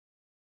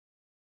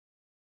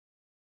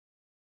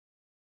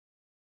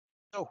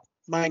Oh,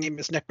 my name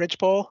is Nick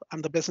Ridgepole.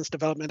 I'm the business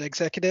development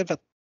executive at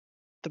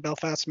the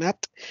Belfast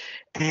Met,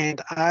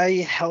 and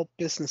I help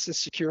businesses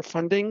secure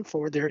funding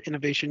for their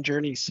innovation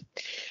journeys.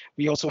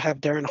 We also have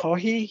Darren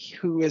Haughey,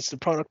 who is the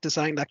product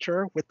design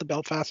lecturer with the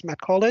Belfast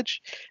Met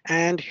College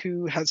and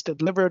who has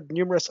delivered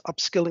numerous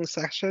upskilling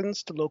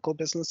sessions to local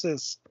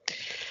businesses.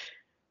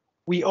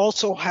 We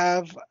also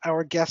have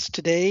our guest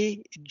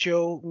today,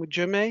 Joe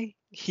Mujume.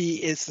 He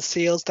is the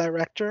sales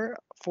director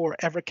for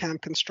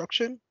Evercam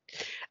Construction,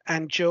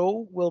 and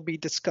Joe will be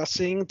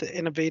discussing the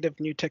innovative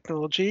new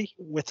technology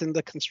within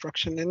the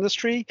construction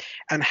industry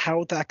and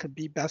how that could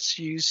be best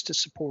used to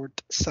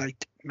support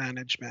site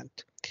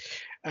management.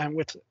 And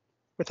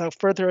without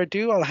further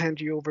ado, I'll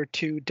hand you over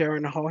to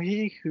Darren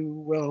Haughey,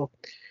 who will.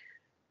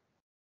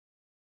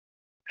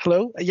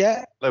 Hello,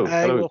 yeah, Hello,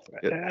 I hello. will.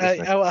 Yes, I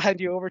Nick. will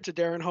hand you over to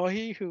Darren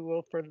Haughey, who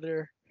will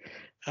further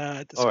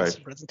All discuss right.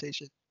 the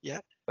presentation. Yeah.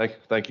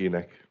 Thank you,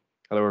 Nick.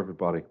 Hello,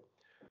 everybody.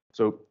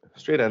 So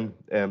straight in,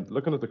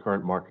 looking at the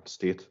current market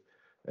state,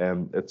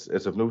 it's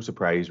of no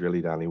surprise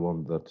really to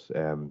anyone that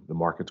the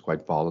market's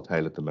quite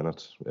volatile at the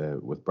minute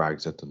with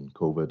Brexit and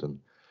COVID, and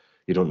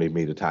you don't need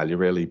me to tell you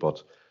really,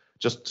 but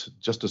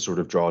just to sort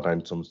of draw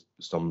down some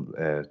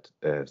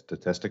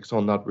statistics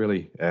on that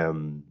really.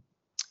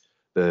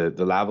 The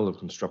level of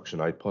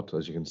construction output,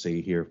 as you can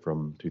see here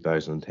from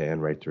 2010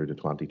 right through to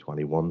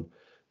 2021,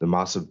 the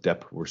massive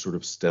dip, we're sort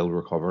of still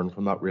recovering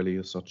from that really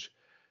as such.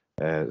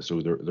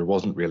 So there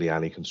wasn't really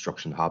any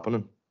construction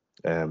happening.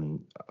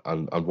 And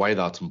why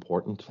that's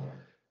important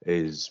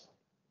is,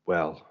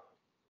 well,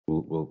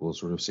 we'll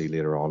sort of see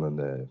later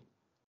on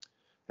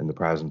in the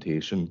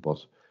presentation,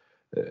 but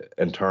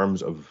in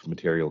terms of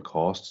material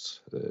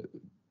costs,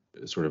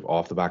 sort of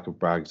off the back of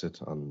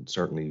Brexit and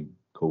certainly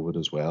COVID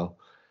as well,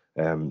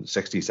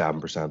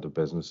 67% of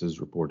businesses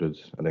reported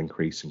an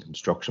increase in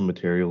construction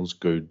materials,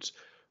 goods,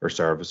 or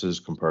services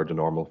compared to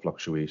normal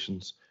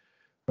fluctuations.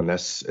 And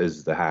this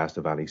is the highest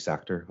of any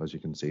sector, as you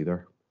can see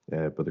there,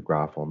 with the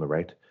graph on the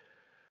right.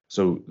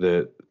 So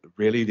the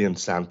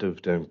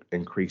incentive to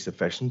increase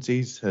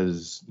efficiencies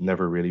has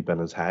never really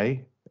been as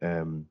high,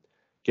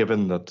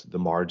 given that the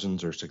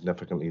margins are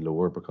significantly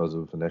lower because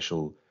of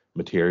initial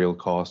material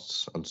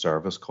costs and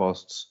service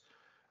costs.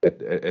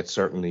 It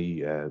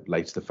certainly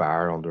lights the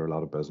fire under a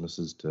lot of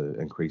businesses to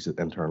increase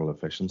internal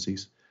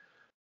efficiencies.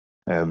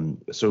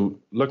 So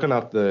looking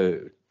at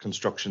the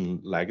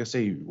construction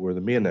legacy, where the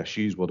main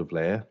issues would have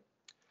lay,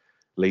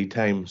 lead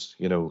times,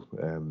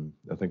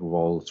 I think we've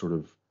all sort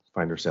of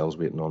find ourselves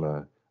waiting on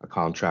a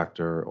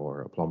contractor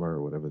or a plumber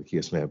or whatever the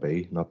case may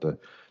be, not to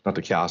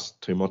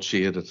cast too much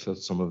shade at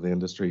some of the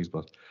industries,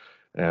 but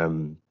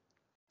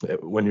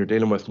when you're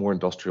dealing with more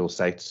industrial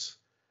sites,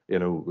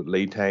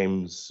 lead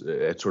times,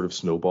 it sort of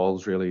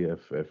snowballs really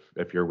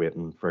if you're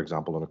waiting, for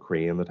example, on a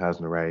crane that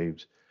hasn't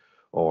arrived,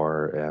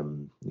 or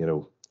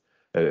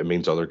it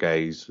means other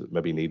guys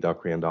maybe need that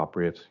crane to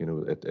operate.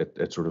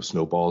 It sort of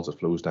snowballs, it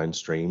flows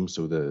downstream,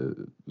 so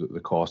the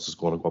cost is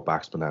going to go up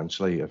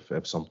exponentially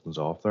if something's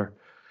off there.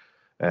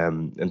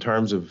 In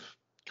terms of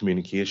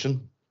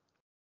communication,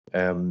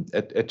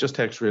 it just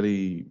takes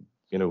really,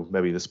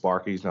 maybe the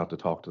sparkies not to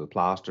talk to the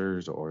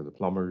plasters or the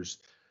plumbers,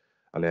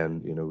 and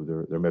then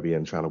they're maybe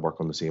in trying to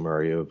work on the same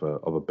area of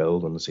a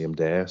build on the same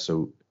day.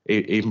 So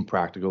even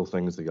practical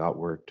things like that,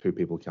 where two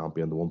people can't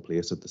be in the one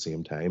place at the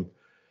same time,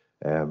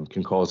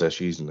 can cause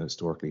issues, and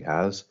historically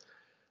has.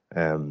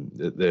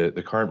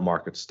 The current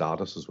market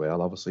status as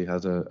well obviously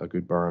has a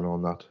good bearing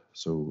on that.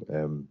 So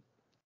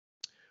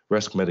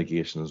risk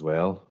mitigation as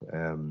well.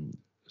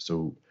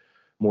 So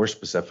more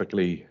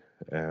specifically,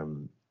 I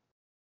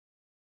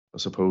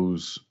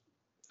suppose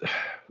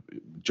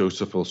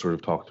Joseph will sort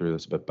of talk through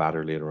this a bit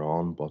better later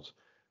on, but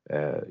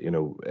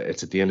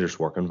it's a dangerous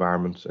work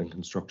environment in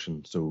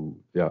construction. So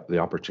the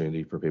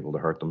opportunity for people to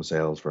hurt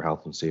themselves, for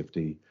health and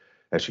safety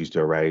issues to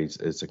arise,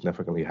 is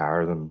significantly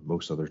higher than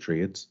most other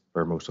trades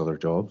or most other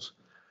jobs.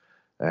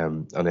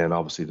 And then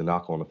obviously the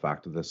knock-on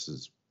effect of this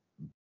is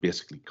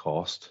basically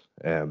cost.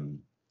 So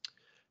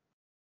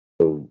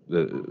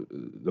the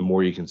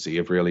more you can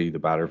save, really, the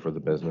better for the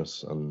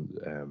business. And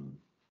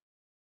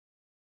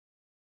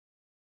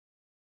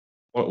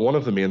one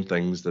of the main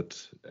things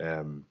that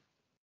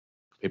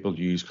people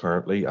use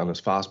currently, and is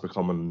fast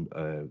becoming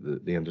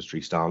the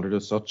industry standard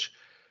as such,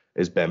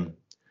 is BIM.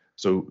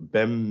 So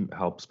BIM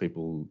helps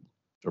people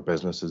or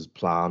businesses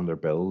plan their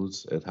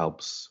builds. It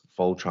helps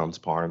full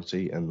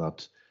transparency in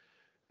that,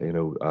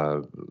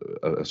 I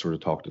sort of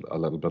talked a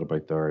little bit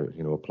about there,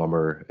 a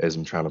plumber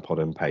isn't trying to put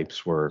in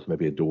pipes where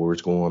maybe a door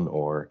is going,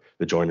 or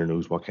the joiner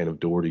knows what kind of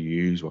door to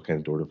use, what kind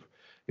of door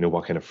to,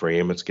 what kind of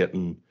frame it's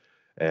getting,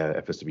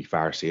 if it's to be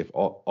fire safe.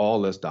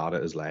 All this data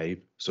is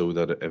live, so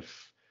that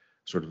if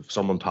sort of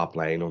someone top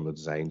line on the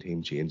design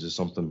team changes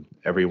something,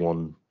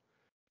 everyone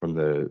from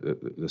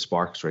the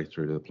sparks right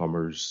through to the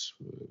plumbers,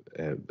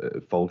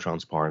 full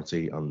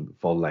transparency and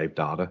full live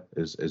data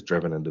is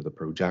driven into the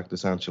project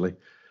essentially.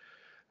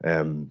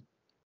 Let's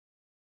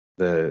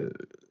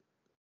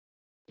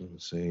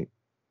see.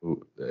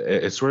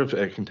 It's sort of,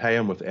 it can tie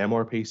in with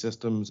MRP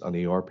systems and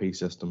ERP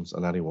systems,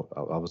 and anyone,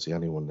 obviously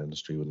anyone in the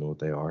industry would know what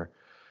they are.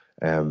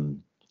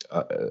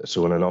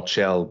 So in a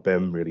nutshell,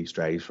 BIM really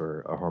strives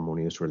for a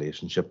harmonious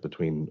relationship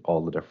between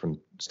all the different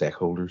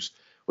stakeholders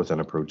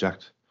within a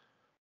project.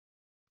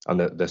 And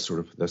this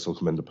will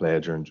come into play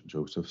during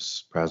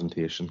Joseph's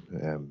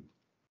presentation.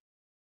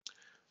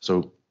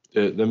 So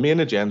the main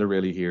agenda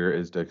really here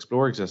is to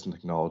explore existing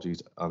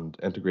technologies and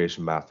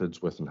integration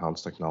methods with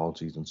enhanced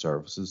technologies and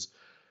services.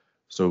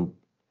 So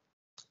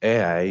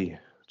AI,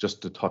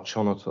 just to touch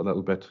on it a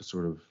little bit,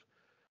 sort of,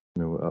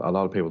 you know, a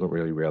lot of people don't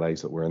really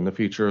realize that we're in the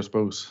future, I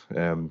suppose.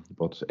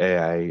 But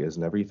AI is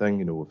in everything,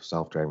 you know, with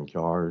self-driving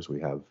cars, we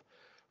have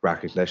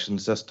recognition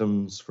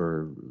systems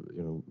for,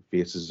 you know,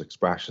 faces,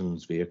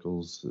 expressions,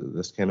 vehicles,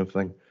 this kind of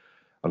thing.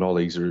 And all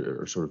these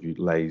are sort of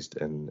utilized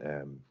in,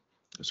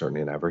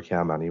 certainly in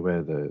Evercam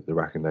anyway, the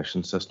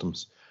recognition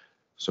systems.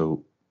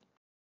 So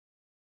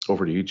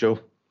over to you, Joe.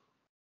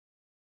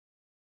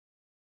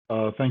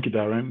 Thank you,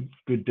 Darren.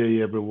 Good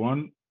day,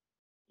 everyone.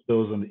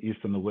 Those on the East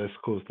and the West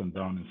Coast and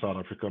down in South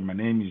Africa. My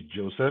name is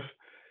Joseph.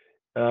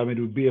 It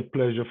would be a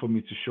pleasure for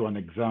me to show an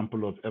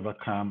example of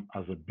Evercam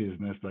as a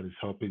business that is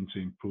helping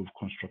to improve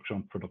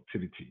construction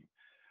productivity.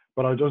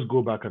 But I'll just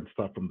go back and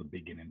start from the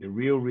beginning. The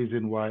real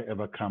reason why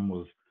Evercam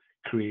was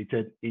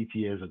created 8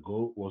 years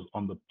ago was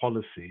on the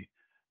policy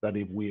that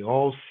if we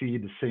all see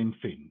the same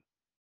thing,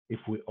 if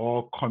we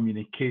all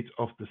communicate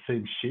off the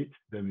same sheet,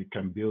 then we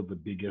can build the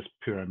biggest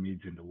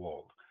pyramids in the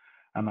world.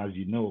 And as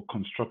you know,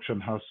 construction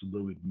has to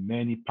do with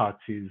many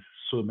parties,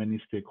 so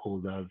many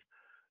stakeholders.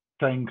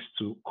 Thanks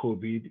to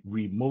COVID,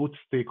 remote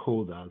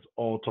stakeholders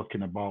all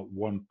talking about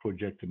one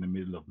project in the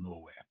middle of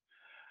nowhere.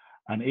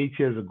 And 8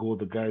 years ago,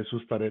 the guys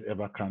who started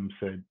Evercam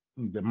said,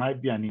 there might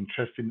be an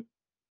interesting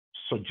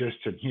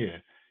suggestion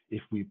here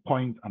if we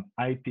point an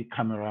IP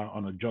camera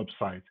on a job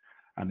site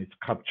and it's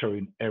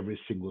capturing every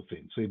single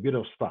thing. So a bit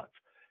of start.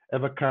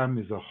 Evercam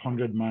is a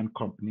 100-man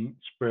company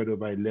spread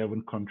over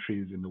 11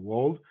 countries in the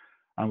world,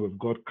 and we've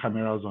got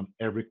cameras on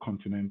every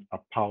continent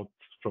apart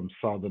from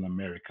Southern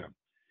America.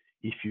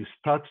 If you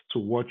start to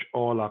watch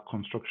all our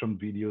construction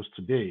videos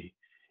today,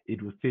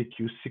 it will take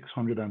you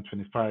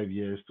 625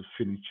 years to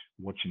finish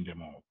watching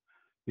them all,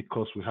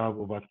 because we have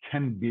over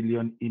 10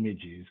 billion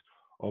images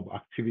of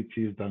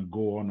activities that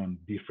go on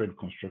different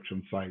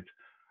construction sites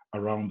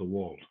around the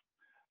world.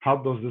 How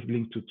does this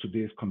link to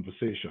today's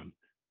conversation?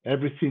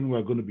 Everything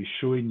we're going to be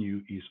showing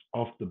you is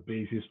off the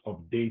basis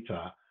of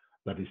data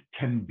that is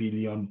 10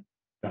 billion,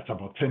 that's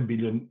about 10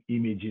 billion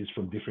images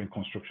from different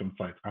construction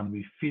sites. And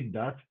we feed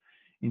that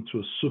into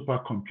a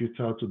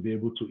supercomputer to be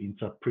able to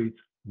interpret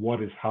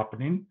what is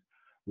happening,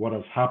 what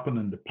has happened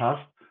in the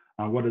past,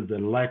 and what is the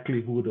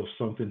likelihood of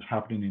something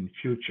happening in the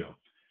future,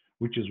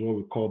 which is what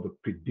we call the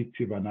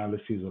predictive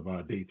analysis of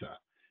our data,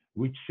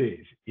 which says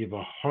if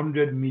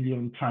 100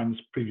 million times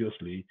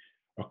previously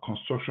a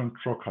construction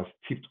truck has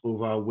tipped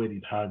over when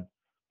it had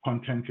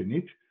content in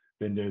it,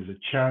 then there's a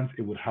chance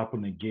it would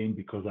happen again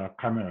because our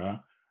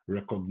camera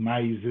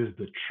recognizes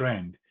the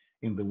trend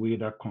in the way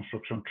that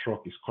construction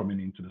truck is coming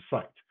into the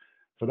site.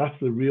 So that's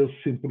the real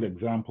simple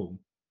example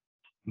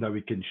that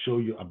we can show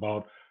you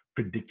about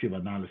predictive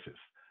analysis.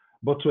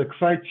 But to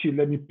excite you,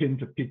 let me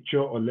paint a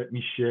picture, or let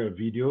me share a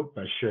video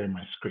by sharing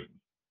my screen.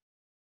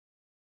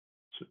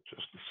 So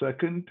just a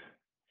second.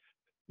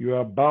 You're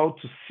about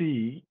to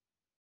see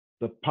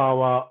the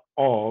power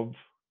of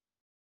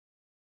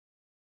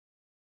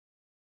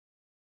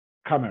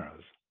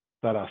cameras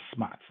that are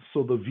smart.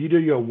 So the video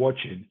you're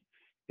watching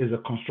is a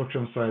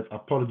construction site.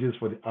 Apologies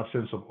for the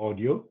absence of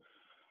audio.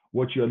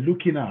 What you're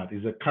looking at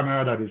is a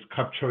camera that is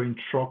capturing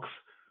trucks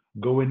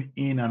going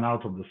in and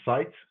out of the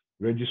site,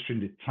 registering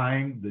the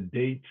time, the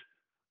date,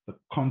 the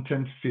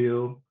content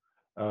field,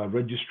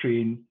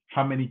 registering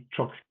how many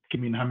trucks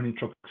came in, how many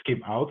trucks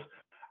came out,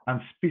 and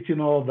spitting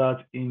all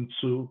that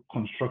into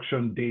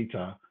construction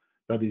data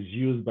that is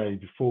used by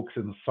the folks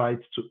in the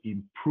site to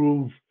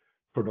improve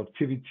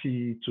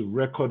productivity, to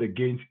record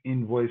against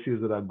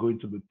invoices that are going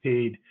to be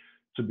paid,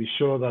 to be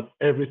sure that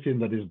everything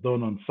that is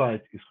done on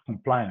site is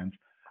compliant,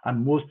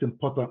 and most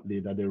importantly,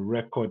 that the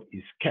record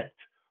is kept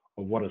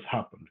of what has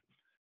happened.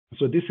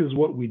 So this is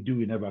what we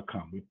do in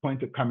Evercam. We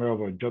point a camera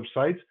over a job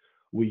site.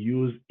 We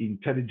use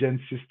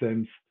intelligent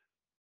systems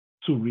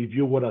to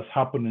review what has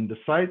happened in the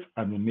site,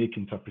 and we make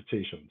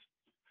interpretations.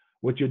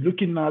 What you're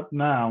looking at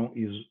now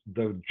is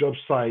the job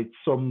site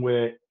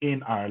somewhere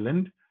in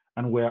Ireland,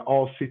 and we're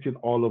all sitting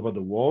all over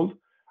the world.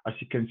 As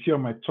you can see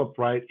on my top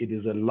right, it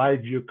is a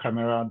live view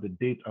camera. The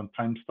date and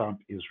timestamp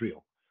is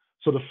real.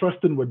 So the first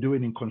thing we're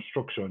doing in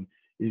construction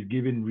is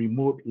giving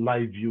remote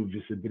live view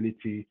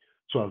visibility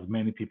to as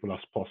many people as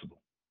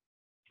possible.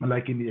 And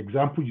like in the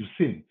example you've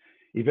seen,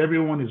 if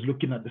everyone is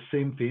looking at the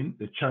same thing,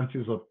 the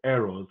chances of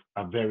errors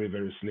are very,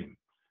 very slim.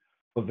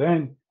 But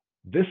then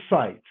this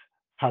site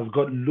has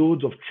got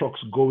loads of trucks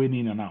going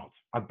in and out.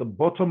 At the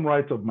bottom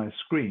right of my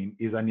screen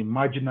is an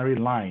imaginary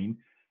line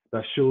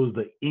that shows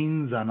the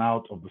ins and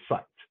out of the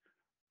site.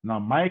 Now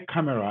my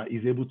camera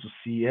is able to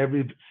see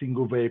every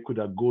single vehicle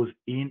that goes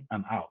in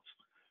and out.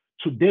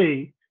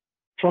 Today,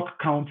 Truck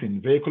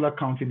counting, vehicular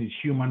counting is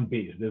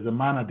human-based. There's a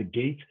man at the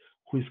gate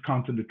who is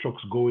counting the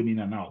trucks going in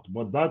and out.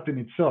 But that in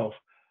itself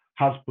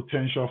has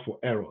potential for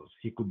errors.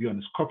 He could be on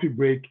his coffee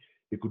break.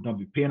 He could not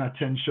be paying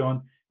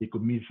attention. He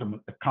could miss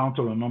a count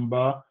or a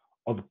number,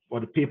 or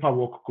the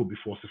paperwork could be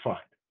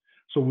falsified.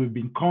 So we've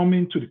been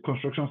coming to the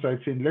construction site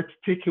saying, let's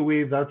take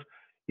away that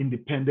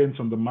independence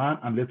on the man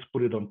and let's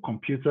put it on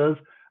computers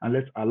and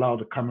let's allow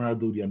the camera to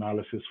do the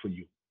analysis for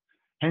you.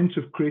 Hence,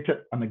 we've created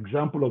an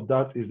example of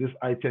that is this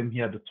item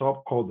here at the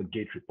top called the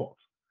gate report.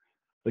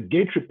 The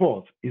gate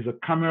report is a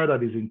camera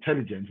that is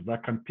intelligent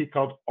that can pick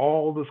out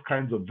all those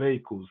kinds of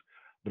vehicles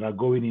that are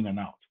going in and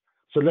out.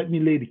 So let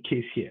me lay the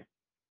case here.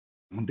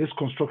 On this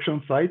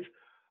construction site,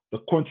 the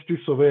quantity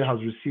surveyor has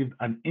received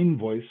an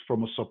invoice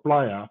from a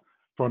supplier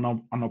for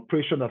an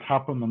operation that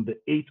happened on the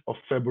 8th of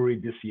February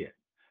this year.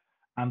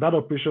 And that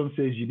operation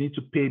says you need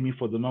to pay me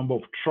for the number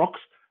of trucks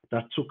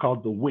that took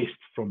out the waste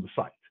from the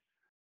site.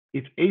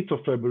 It's 8th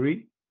of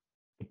February.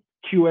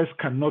 QS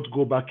cannot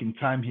go back in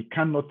time. He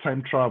cannot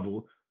time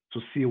travel to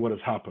see what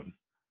has happened.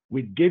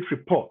 With gate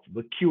report,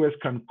 the QS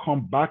can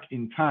come back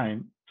in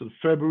time to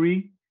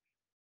February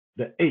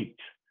the 8th.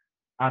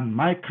 And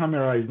my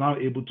camera is now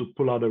able to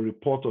pull out a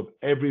report of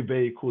every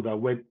vehicle that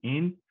went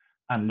in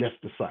and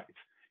left the site.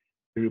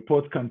 The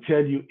report can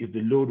tell you if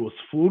the load was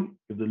full,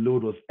 if the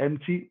load was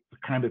empty, the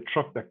kind of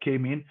truck that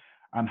came in,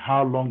 and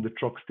how long the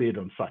truck stayed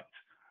on site.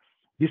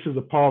 This is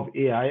the power of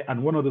AI.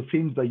 And one of the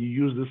things that you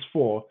use this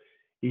for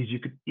is you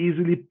could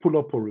easily pull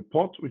up a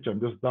report, which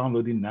I'm just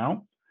downloading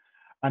now.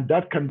 And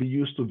that can be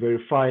used to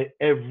verify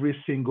every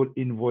single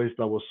invoice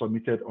that was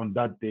submitted on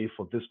that day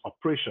for this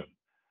operation.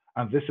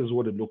 And this is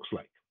what it looks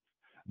like.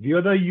 The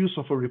other use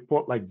of a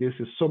report like this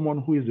is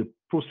someone who is a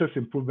process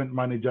improvement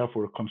manager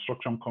for a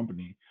construction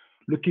company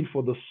looking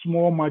for the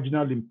small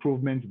marginal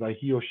improvements that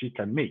he or she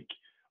can make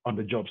on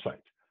the job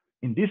site.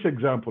 In this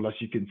example, as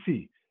you can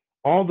see,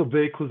 all the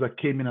vehicles that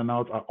came in and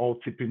out are all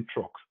tipping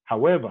trucks.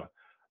 However,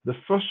 the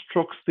first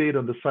truck stayed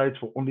on the site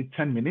for only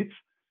 10 minutes,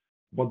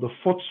 but the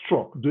fourth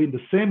truck doing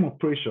the same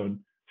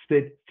operation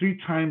stayed 3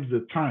 times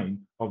the time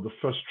of the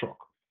first truck.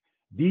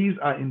 These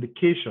are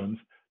indications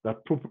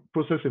that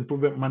process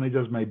improvement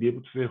managers might be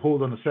able to say,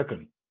 hold on a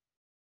second.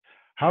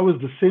 How is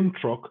the same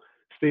truck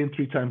staying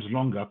 3 times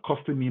longer,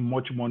 costing me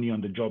much money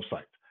on the job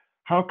site?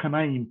 How can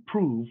I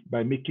improve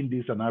by making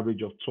this an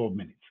average of 12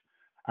 minutes?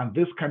 And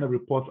this kind of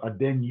reports are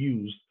then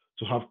used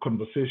to have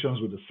conversations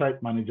with the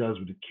site managers,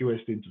 with the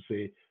QS team to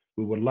say,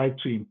 we would like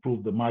to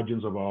improve the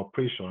margins of our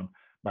operation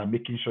by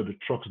making sure the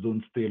trucks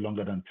don't stay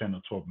longer than 10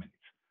 or 12 minutes.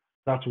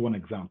 That's one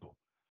example.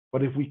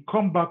 But if we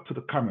come back to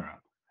the camera,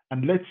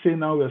 and let's say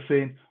now we're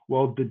saying,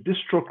 well, did this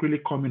truck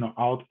really come in or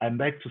out? I'd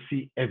like to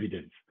see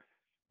evidence.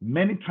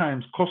 Many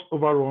times, cost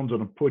overruns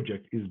on a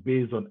project is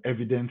based on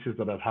evidences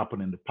that have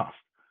happened in the past.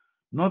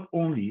 Not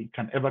only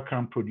can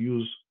Evercam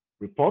produce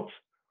reports,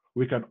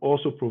 we can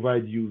also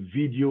provide you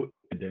video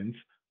evidence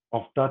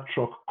of that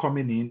truck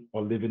coming in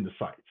or leaving the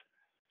site.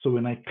 So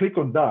when I click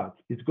on that,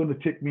 it's going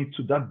to take me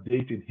to that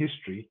date in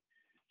history,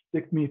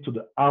 take me to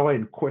the hour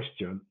in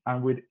question,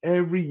 and with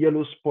every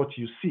yellow spot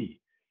you see,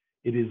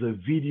 it is a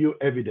video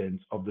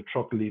evidence of the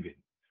truck leaving.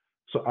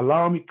 So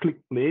allow me click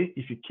play.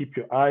 If you keep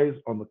your eyes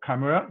on the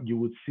camera, you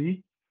would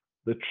see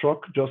the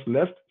truck just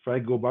left. If I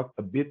go back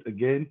a bit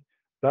again,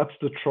 that's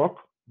the truck.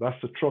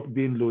 That's the truck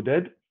being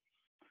loaded.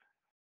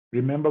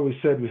 Remember we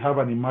said we have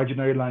an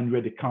imaginary line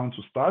where the count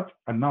will start,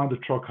 and now the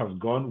truck has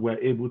gone. We're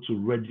able to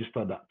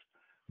register that.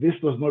 This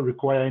does not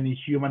require any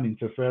human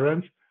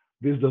interference.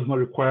 This does not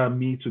require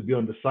me to be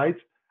on the site,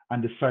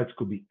 and the site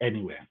could be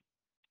anywhere.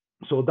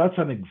 So that's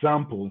an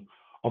example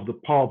of the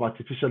power of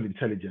artificial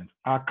intelligence.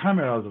 Our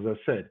cameras, as I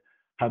said,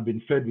 have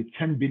been fed with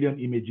 10 billion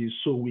images,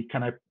 so we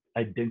can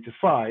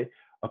identify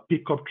a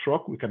pickup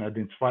truck, we can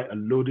identify a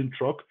loading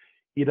truck,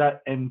 either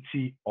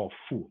empty or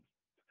full.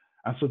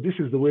 And so this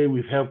is the way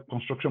we've helped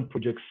construction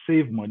projects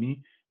save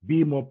money,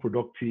 be more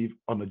productive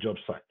on the job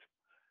site.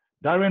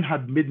 Darren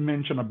had made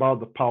mention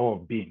about the power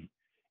of BIM.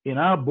 In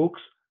our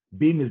books,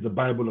 BIM is the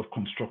Bible of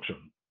construction.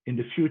 In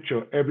the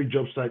future, every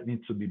job site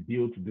needs to be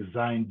built,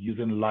 designed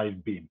using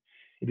live BIM.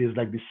 It is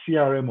like the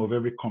CRM of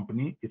every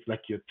company. It's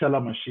like your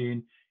teller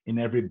machine in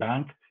every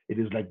bank. It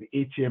is like the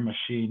ATM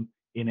machine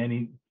in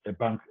any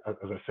bank, as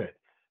I said.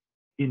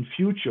 In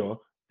future,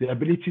 the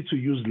ability to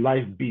use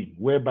live BIM,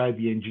 whereby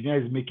the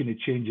engineer is making a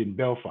change in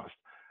Belfast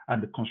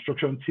and the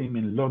construction team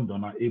in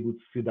London are able to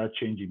see that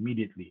change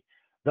immediately.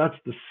 That's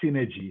the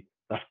synergy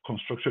that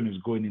construction is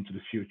going into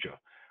the future.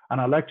 And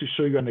I'd like to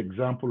show you an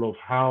example of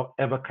how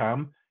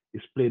Evercam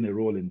is playing a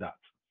role in that.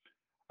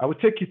 I will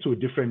take you to a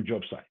different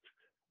job site.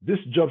 This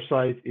job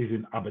site is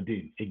in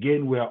Aberdeen.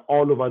 Again, we are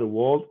all over the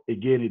world.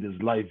 Again, it is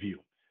live view.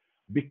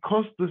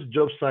 Because this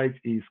job site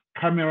is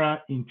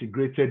camera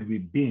integrated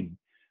with BIM,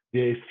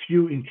 there are a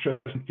few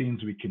interesting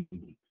things we can do.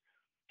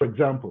 For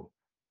example,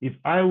 if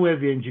I were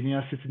the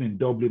engineer sitting in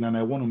Dublin and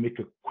I want to make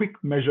a quick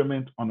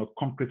measurement on a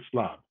concrete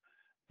slab,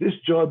 this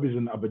job is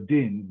in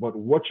Aberdeen, but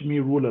watch me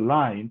rule a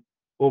line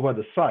over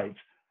the site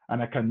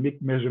and I can make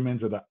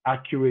measurements that are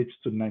accurate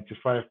to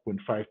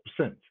 95.5%.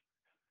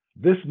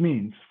 This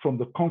means from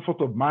the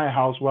comfort of my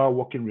house while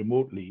working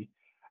remotely,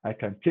 I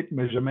can take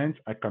measurements,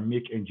 I can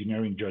make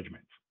engineering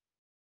judgments.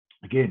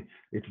 Again,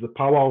 it's the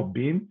power of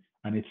BIM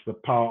and it's the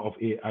power of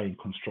AI in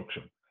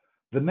construction.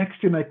 The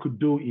next thing I could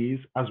do is,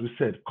 as we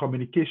said,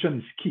 communication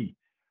is key.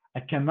 I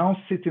can now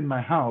sit in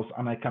my house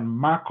and I can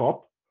mark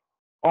up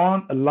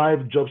on a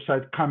live job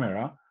site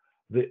camera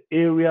the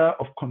area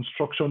of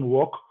construction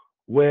work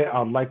where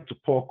I'd like to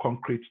pour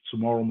concrete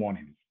tomorrow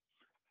morning.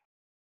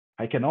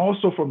 I can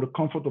also, from the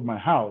comfort of my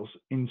house,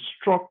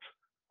 instruct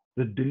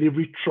the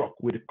delivery truck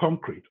with the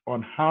concrete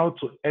on how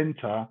to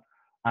enter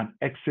and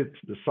exit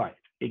the site.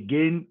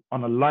 Again,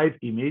 on a live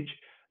image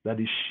that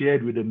is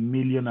shared with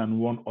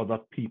 1,000,001 other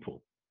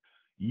people,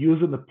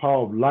 using the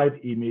power of live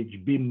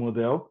image BIM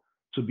model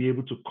to be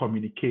able to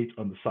communicate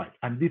on the site.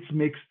 And this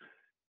makes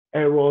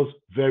errors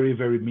very,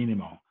 very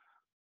minimal.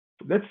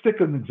 Let's take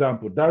an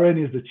example. Darren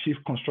is the chief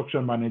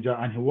construction manager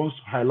and he wants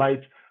to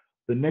highlight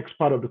the next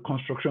part of the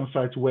construction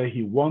site where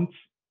he wants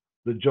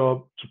the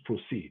job to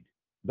proceed.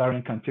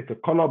 Darren can take a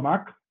color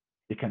mark,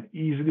 he can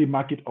easily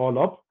mark it all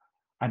up,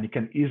 and he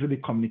can easily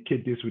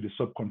communicate this with the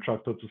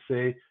subcontractor to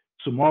say,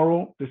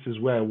 tomorrow, this is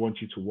where I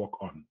want you to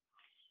work on.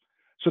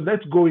 So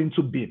let's go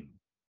into BIM.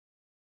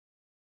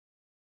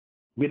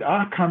 With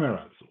our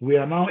cameras, we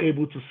are now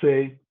able to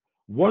say,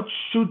 what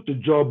should the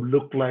job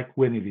look like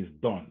when it is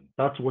done?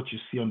 That's what you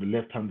see on the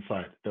left-hand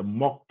side, the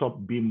mocked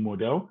up BIM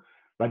model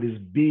that is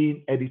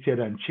being edited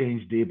and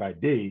changed day by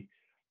day.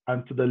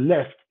 And to the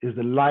left is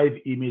the live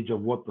image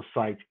of what the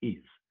site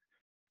is.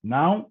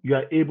 Now you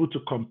are able to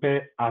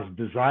compare as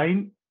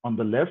designed on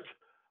the left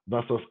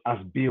versus as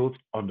built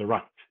on the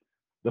right.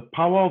 The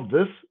power of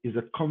this is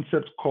a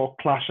concept called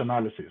clash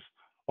analysis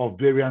or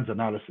variance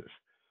analysis.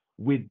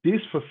 With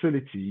this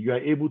facility, you are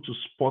able to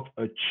spot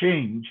a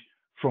change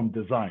from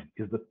design.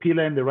 Is the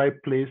pillar in the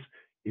right place?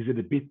 Is it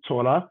a bit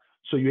taller?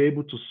 So you're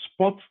able to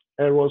spot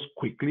errors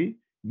quickly,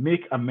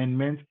 make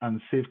amendments,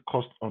 and save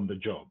cost on the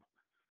job.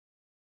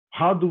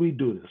 How do we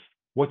do this?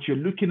 What you're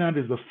looking at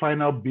is the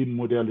final BIM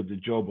model if the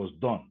job was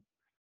done.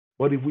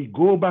 But if we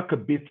go back a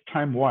bit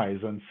time-wise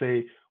and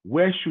say,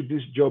 where should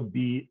this job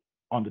be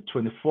on the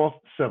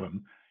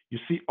 24/7, you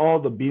see all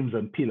the beams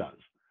and pillars.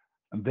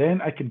 And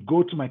then I can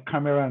go to my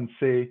camera and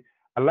say,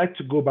 I'd like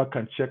to go back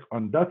and check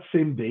on that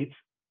same date.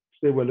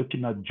 Say we're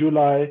looking at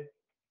July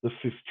the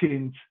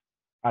 15th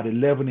at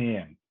 11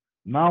 a.m.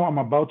 Now I'm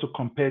about to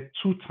compare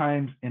 2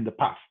 times in the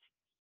past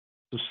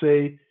to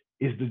say,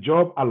 is the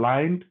job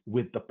aligned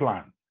with the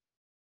plan?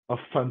 A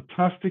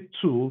fantastic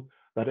tool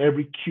that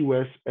every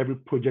QS, every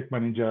project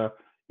manager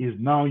is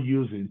now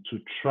using to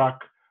track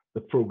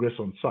the progress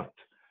on site.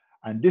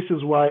 And this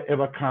is why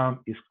Evercam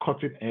is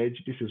cutting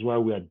edge. This is why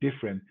we are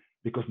different,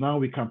 because now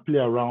we can play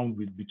around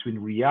with between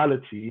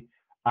reality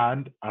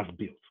and as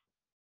built.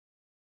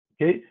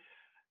 Okay,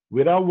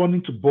 without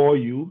wanting to bore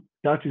you,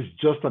 that is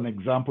just an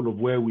example of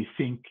where we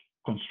think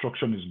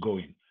construction is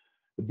going.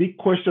 The big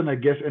question I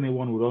guess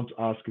anyone would want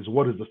to ask is,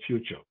 what is the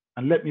future?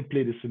 And let me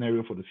play the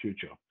scenario for the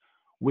future.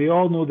 We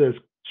all know there's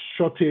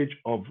shortage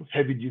of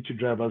heavy duty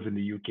drivers in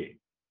the UK.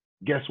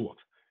 Guess what?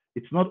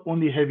 It's not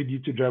only heavy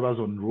duty drivers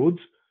on roads,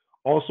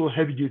 also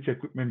heavy duty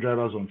equipment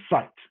drivers on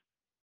site.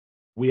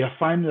 We are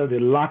finding that the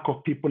lack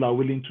of people are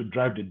willing to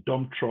drive the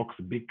dump trucks,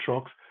 the big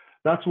trucks.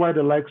 That's why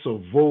the likes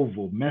of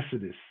Volvo,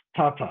 Mercedes,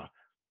 Tata,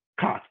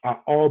 CAT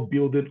are all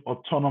building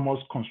autonomous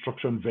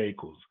construction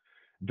vehicles,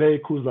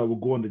 vehicles that will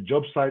go on the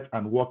job site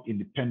and work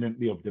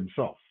independently of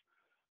themselves.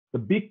 The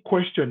big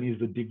question is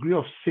the degree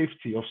of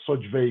safety of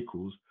such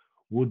vehicles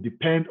will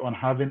depend on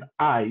having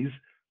eyes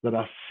that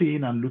are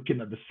seeing and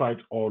looking at the site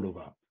all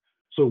over.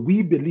 So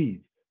we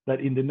believe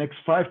that in the next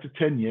 5 to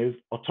 10 years,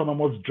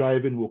 autonomous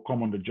driving will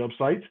come on the job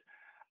site,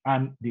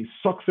 and the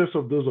success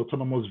of those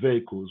autonomous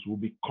vehicles will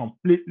be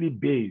completely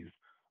based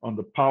on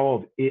the power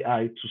of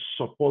AI to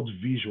support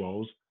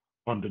visuals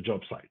on the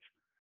job site.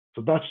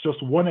 So that's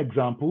just one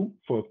example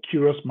for a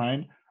curious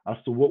mind as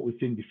to what we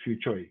think the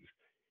future is.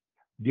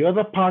 The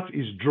other part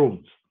is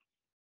drones.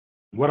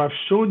 What I've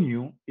shown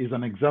you is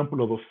an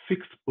example of a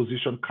fixed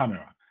position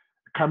camera,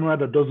 a camera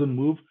that doesn't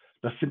move,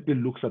 that simply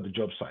looks at the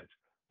job site.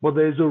 But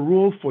there is a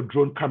role for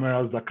drone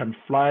cameras that can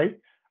fly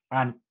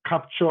and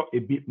capture a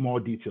bit more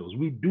details.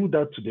 We do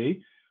that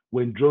today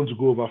when drones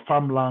go over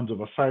farmlands,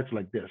 over sites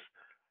like this.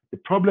 The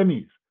problem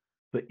is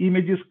the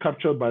images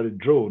captured by the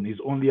drone is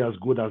only as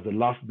good as the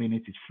last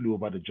minute it flew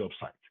over the job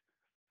site.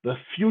 The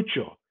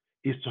future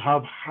is to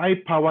have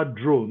high-powered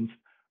drones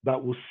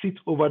that will sit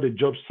over the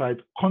job site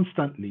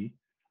constantly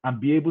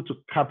and be able to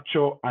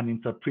capture and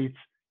interpret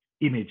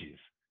images.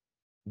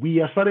 We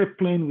have started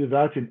playing with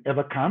that in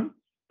Evercam,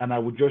 and I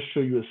will just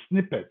show you a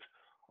snippet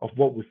of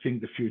what we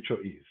think the future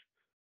is.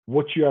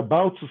 What you're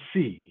about to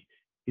see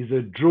is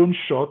a drone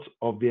shot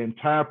of the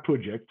entire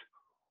project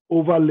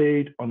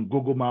overlaid on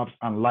Google Maps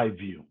and Live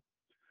View.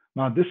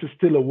 Now, this is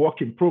still a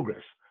work in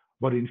progress,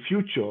 but in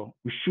future,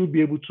 we should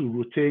be able to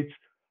rotate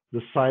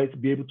the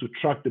site, be able to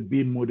track the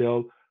BIM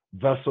model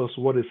versus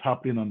what is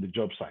happening on the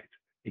job site.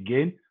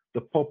 Again,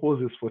 the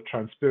purpose is for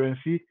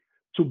transparency,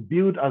 to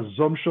build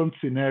assumption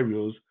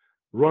scenarios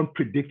run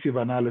predictive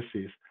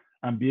analysis,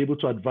 and be able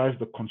to advise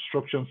the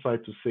construction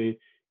site to say,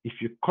 if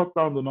you cut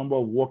down the number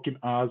of working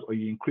hours or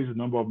you increase the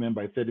number of men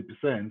by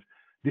 30%,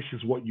 this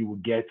is what you will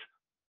get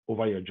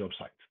over your job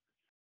site.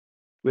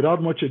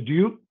 Without much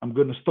ado, I'm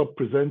going to stop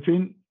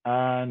presenting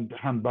and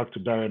hand back to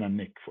Darren and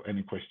Nick for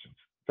any questions.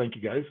 Thank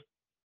you, guys.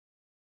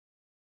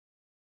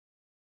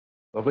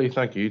 Lovely.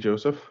 Thank you,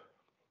 Joseph.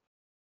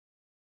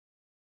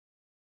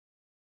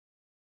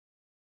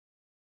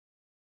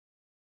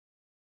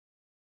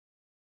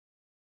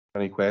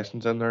 Any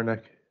questions in there,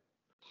 Nick?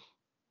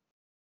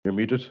 You're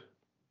muted.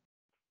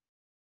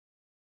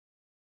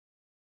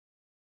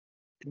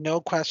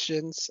 No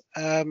questions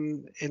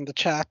in the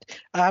chat.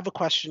 I have a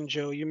question,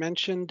 Joe. You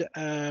mentioned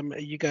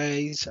you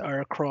guys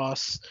are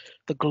across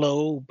the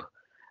globe.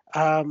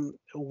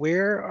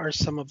 Where are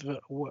some of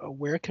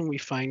where can we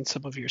find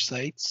some of your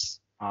sites?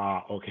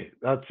 Okay,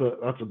 that's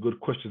a good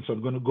question. So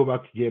I'm going to go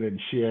back again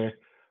and share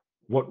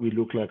what we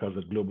look like as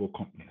a global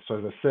company. So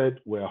as I said,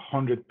 we're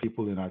 100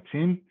 people in our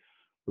team.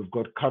 We've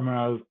got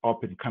cameras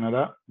up in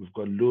Canada. We've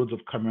got loads of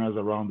cameras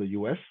around the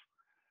US.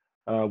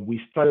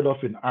 We started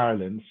off in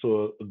Ireland,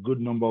 so a good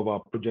number of our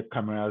project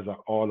cameras are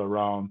all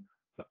around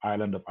the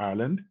island of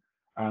Ireland.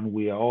 And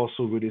we are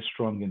also really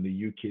strong in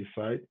the UK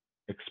side,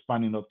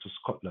 expanding up to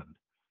Scotland.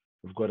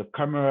 We've got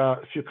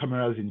a few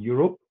cameras in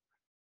Europe.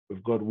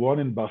 We've got one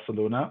in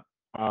Barcelona.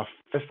 Our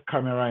first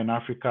camera in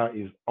Africa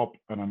is up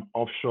on an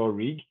offshore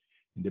rig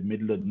in the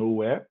middle of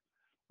nowhere.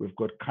 We've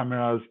got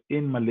cameras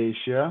in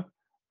Malaysia,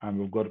 and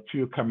we've got a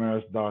few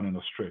cameras down in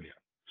Australia.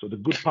 So the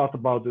good part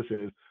about this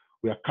is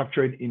we are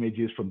capturing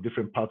images from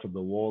different parts of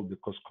the world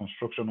because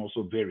construction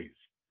also varies.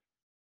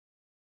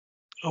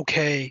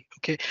 Okay.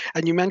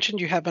 And you mentioned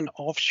you have an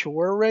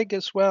offshore rig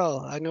as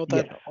well. I know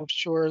that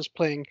offshore is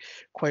playing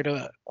quite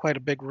a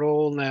big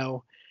role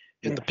now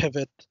in the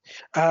pivot.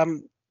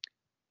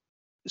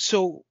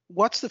 So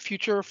what's the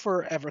future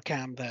for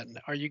Evercam then?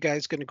 Are you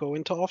guys going to go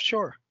into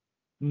offshore?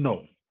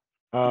 No.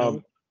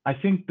 I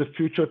think the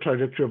future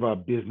trajectory of our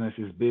business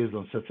is based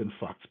on certain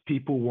facts.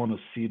 People want to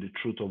see the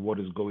truth of what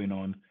is going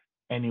on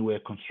anywhere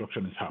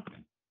construction is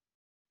happening.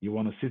 You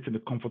want to sit in the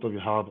comfort of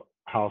your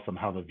house and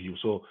have a view.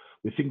 So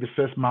we think the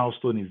first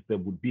milestone is there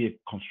would be a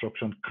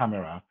construction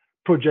camera,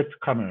 project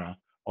camera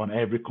on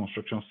every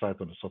construction site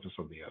on the surface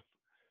of the earth.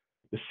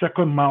 The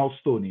second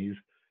milestone is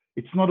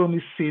it's not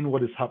only seeing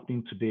what is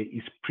happening today,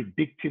 it's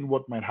predicting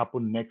what might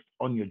happen next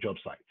on your job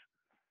site.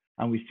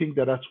 And we think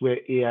that that's where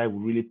AI will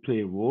really play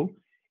a role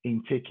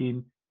in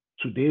taking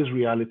today's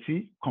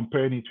reality,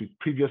 comparing it with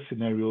previous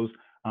scenarios,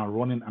 and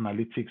running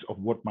analytics of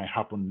what might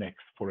happen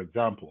next. For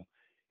example,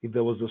 if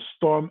there was a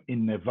storm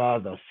in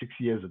Nevada 6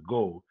 years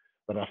ago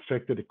that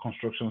affected the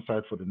construction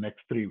site for the next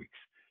 3 weeks,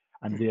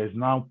 and there's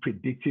now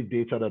predictive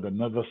data that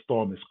another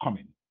storm is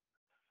coming,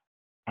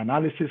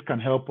 analysis can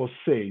help us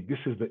say this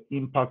is the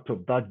impact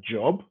of that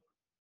job,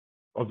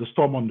 of the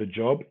storm on the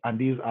job, and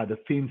these are the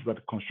things that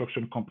the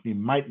construction company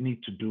might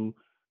need to do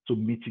to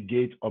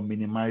mitigate or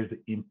minimize the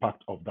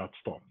impact of that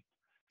storm.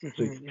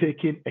 So it's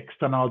taking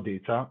external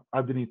data,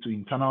 adding it to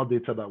internal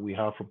data that we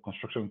have from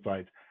construction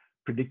sites,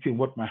 predicting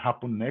what might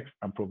happen next,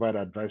 and provide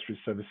advisory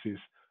services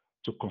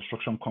to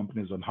construction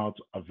companies on how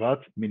to avert,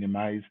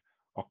 minimize,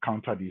 or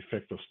counter the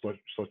effect of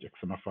such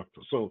external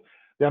factors. So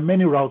there are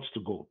many routes to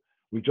go.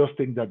 We just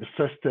think that the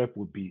first step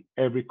would be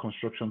every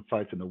construction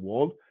site in the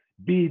world,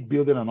 be it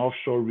building an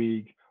offshore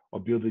rig or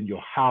building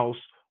your house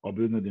or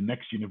building the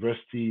next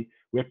university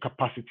where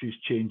capacity is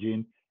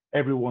changing.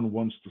 Everyone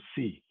wants to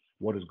see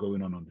what is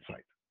going on the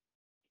site.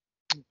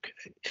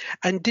 Okay.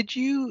 And did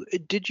you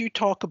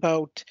talk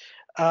about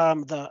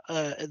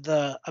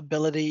the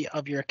ability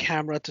of your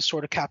camera to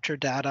sort of capture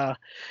data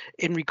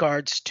in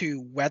regards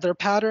to weather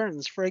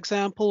patterns, for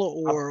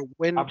example, or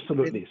when?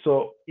 Absolutely.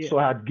 So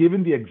I had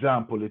given the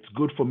example. It's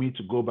good for me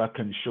to go back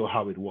and show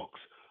how it works.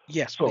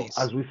 Yes, so please.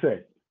 As we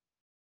said,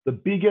 the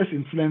biggest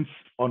influence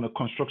on a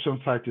construction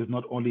site is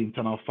not only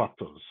internal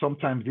factors.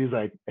 Sometimes these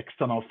are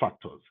external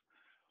factors.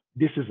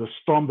 This is a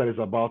storm that is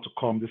about to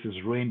come. This is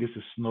rain. This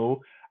is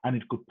snow. And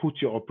it could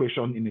put your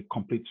operation in a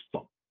complete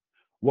stop.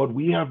 What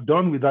we have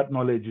done with that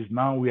knowledge is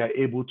now we are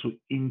able to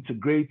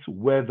integrate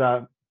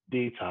weather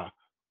data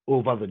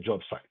over the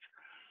job site.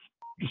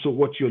 So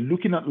what you're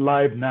looking at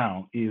live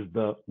now is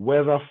the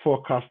weather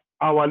forecast,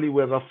 hourly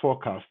weather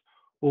forecast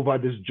over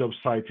this job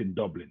site in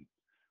Dublin.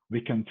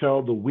 We can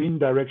tell the wind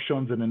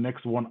directions in the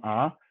next 1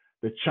 hour,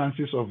 the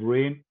chances of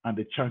rain, and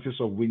the chances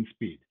of wind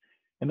speed.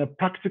 In a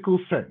practical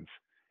sense,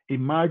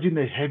 imagine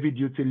a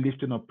heavy-duty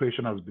lifting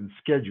operation has been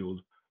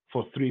scheduled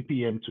for 3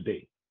 p.m.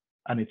 today,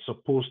 and it's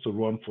supposed to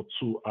run for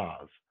 2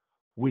 hours.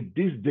 With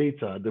this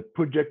data, the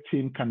project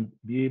team can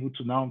be able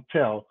to now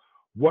tell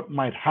what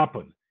might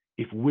happen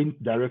if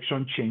wind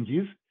direction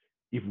changes,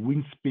 if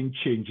wind speed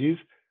changes.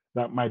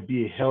 That might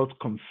be a health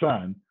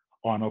concern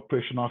or an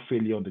operational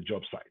failure on the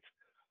job site.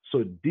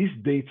 So this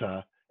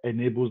data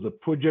enables the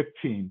project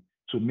team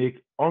to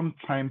make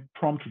on-time,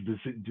 prompt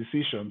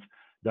decisions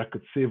that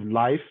could save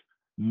life,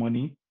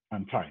 money,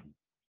 and time.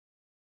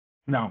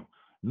 Now,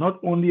 not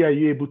only are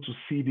you able to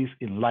see this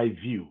in live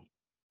view,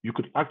 you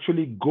could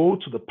actually go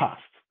to the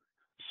past.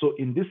 So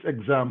in this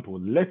example,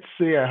 let's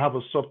say I have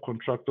a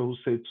subcontractor who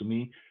said to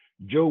me,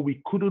 Joe,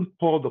 we couldn't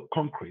pour the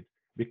concrete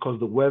because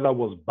the weather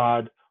was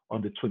bad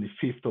on the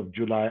 25th of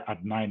July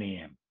at 9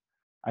 a.m.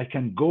 I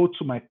can go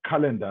to my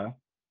calendar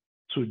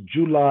to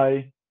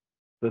July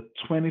the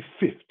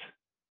 25th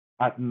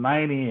at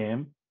 9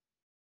 a.m.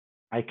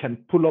 I can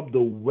pull up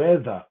the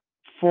weather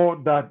for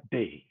that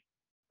day,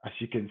 as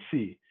you can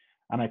see,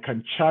 and I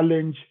can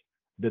challenge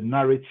the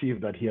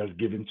narrative that he has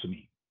given to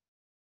me.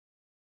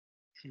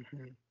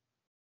 Mm-hmm.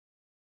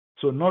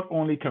 So not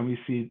only can we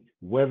see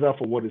weather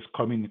for what is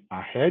coming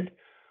ahead,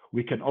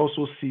 we can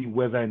also see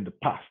weather in the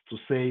past to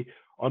say,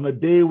 on a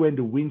day when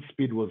the wind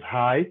speed was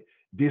high,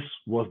 this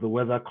was the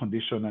weather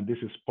condition and this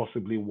is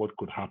possibly what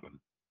could happen.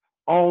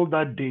 All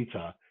that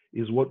data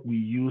is what we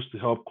use to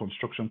help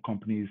construction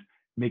companies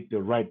make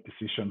the right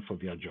decision for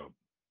their job.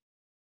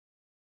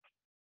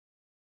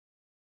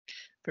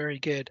 Very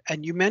good.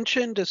 And you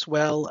mentioned as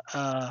well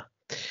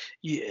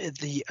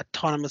the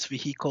autonomous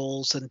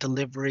vehicles and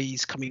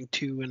deliveries coming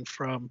to and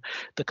from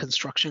the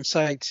construction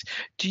sites.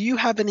 Do you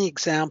have any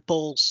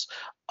examples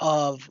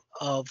of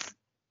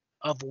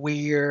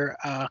where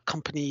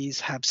companies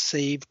have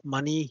saved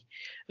money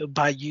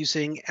by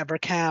using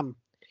Evercam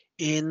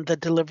in the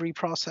delivery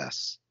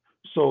process?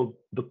 So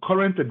the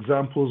current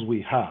examples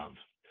we have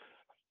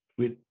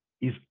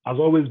has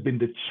always been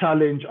the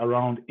challenge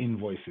around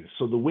invoices.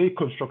 So the way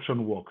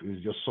construction works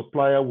is your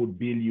supplier would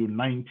bill you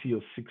 90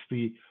 or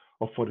 60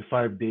 or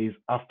 45 days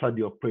after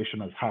the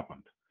operation has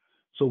happened.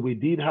 So we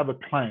did have a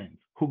client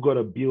who got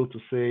a bill to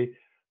say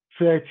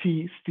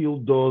 30 steel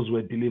doors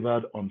were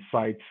delivered on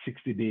site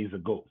 60 days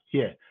ago.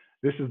 Here,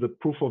 this is the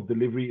proof of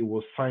delivery. It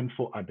was signed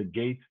for at the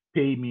gate,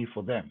 pay me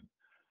for them.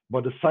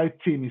 But the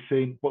site team is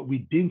saying, but we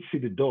didn't see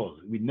the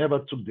doors. We never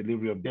took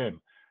delivery of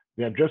them.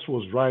 The address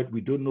was right.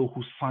 We don't know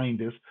who signed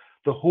this.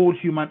 The whole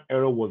human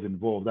error was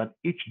involved. And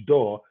each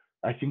door,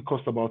 I think,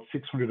 cost about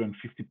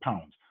 650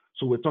 pounds.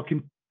 So we're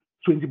talking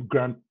 20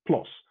 grand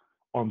plus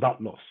on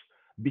that loss.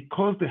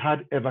 Because they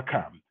had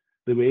Evercam,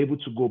 they were able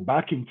to go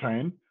back in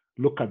time,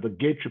 look at the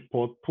gate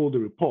report, pull the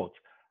report,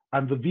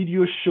 and the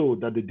video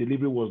showed that the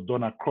delivery was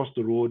done across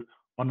the road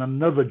on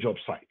another job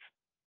site,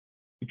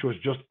 which was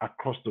just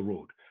across the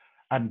road.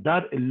 And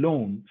that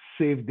alone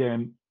saved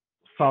them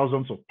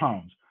thousands of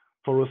pounds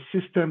for a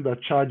system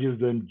that charges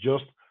them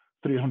just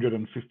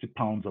 350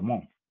 pounds a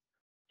month.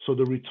 So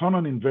the return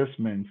on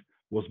investment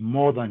was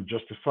more than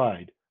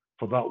justified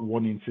for that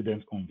one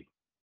incident only.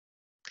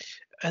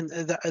 And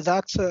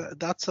that's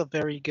a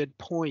very good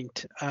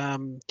point.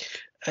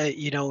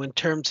 You know, in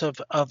terms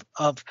of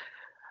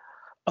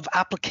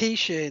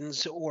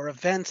applications or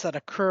events that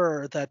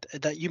occur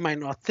that you might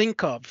not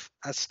think of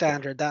as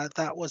standard,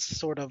 that was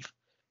sort of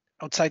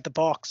outside the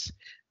box.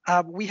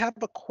 We have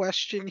a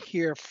question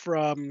here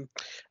from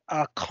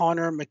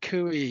Connor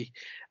McCooey.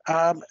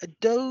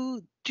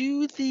 Do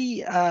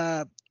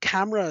the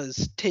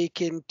cameras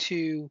take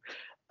into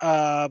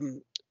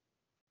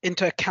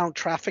account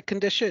traffic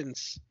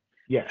conditions?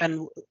 Yes.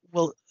 And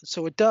well,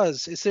 so it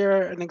does. Is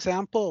there an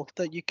example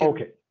that you can?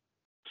 Okay.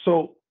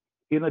 So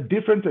in a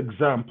different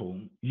example,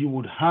 you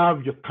would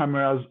have your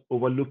cameras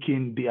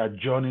overlooking the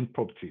adjoining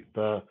property,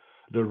 the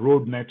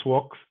road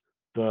networks,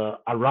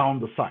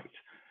 around the site.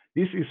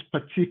 This is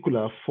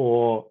particular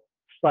for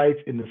sites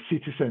in the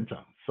city center.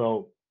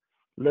 So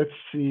let's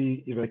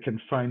see if I can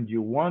find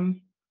you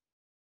one.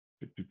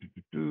 It's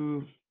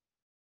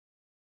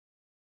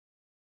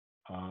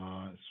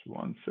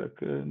 1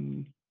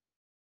 second.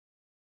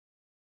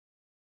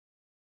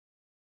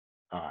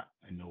 I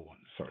know one,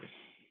 sorry.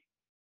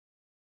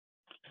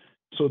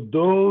 So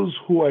those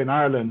who are in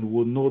Ireland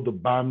will know the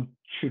BAM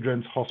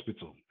Children's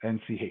Hospital,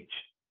 NCH.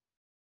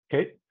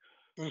 Okay,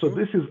 so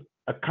this is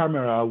a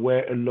camera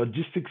where a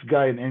logistics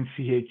guy in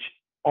NCH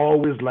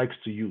always likes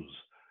to use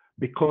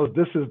because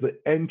this is the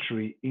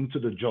entry into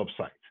the job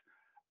site.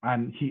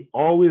 And he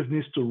always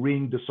needs to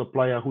ring the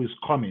supplier who is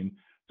coming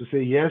to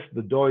say, yes,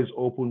 the door is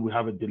open, we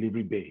have a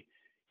delivery bay.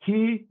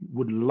 He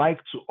would like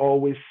to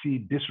always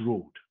see this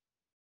road,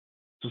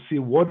 to see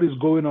what is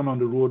going on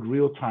the road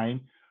real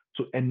time,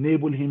 to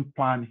enable him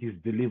plan his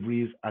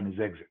deliveries and his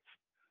exits.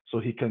 So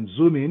he can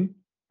zoom in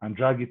and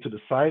drag it to the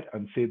side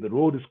and say, the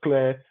road is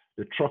clear,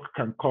 the truck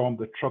can come,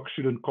 the truck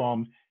shouldn't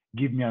come,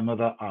 give me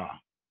another hour.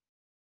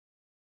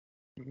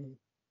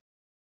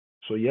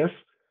 So yes,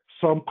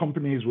 some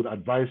companies would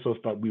advise us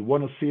that we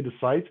want to see the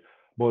site,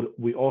 but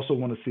we also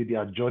want to see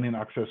the adjoining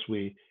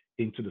accessway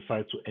into the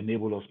site to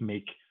enable us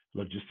make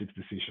logistics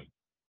decisions.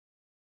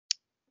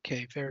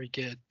 Okay, very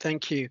good.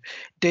 Thank you.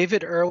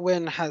 David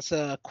Irwin has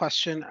a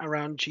question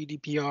around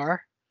GDPR.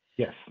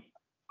 Yes.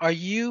 Are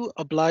you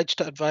obliged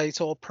to advise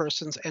all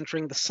persons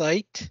entering the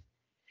site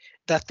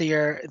that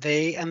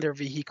they and their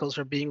vehicles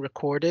are being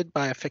recorded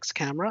by a fixed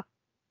camera?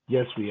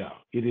 Yes, we are.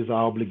 It is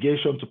our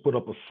obligation to put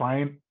up a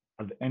sign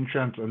at the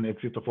entrance and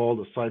exit of all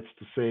the sites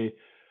to say,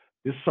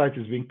 this site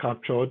is being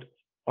captured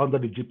under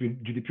the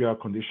GDPR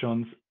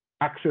conditions.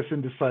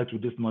 Accessing the site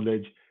with this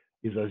knowledge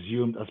is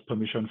assumed as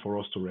permission for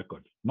us to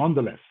record.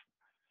 Nonetheless,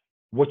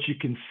 what you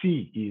can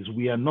see is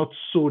we are not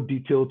so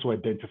detailed to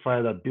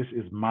identify that this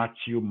is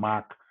Matthew,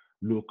 Mark,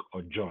 Luke,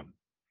 or John.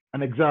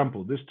 An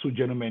example, these two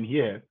gentlemen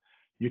here,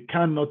 you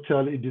cannot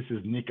tell if this is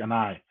Nick and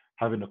I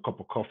having a cup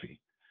of coffee.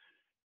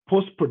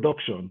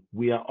 Post-production,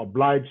 we are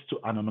obliged to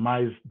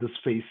anonymize these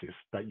faces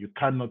that you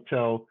cannot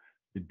tell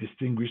the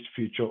distinguished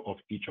feature of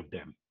each of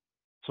them.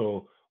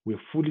 So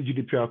we're fully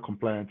GDPR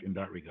compliant in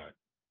that regard.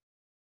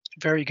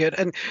 Very good.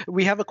 And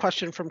we have a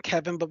question from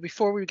Kevin, but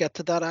before we get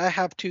to that, I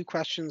have two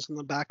questions in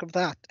the back of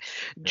that.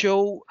 Yeah.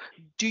 Joe,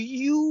 do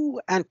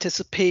you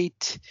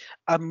anticipate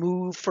a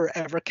move for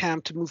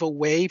Evercam to move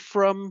away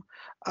from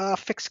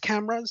fixed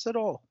cameras at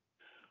all?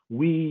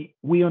 We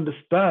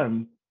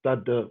understand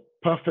that the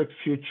perfect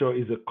future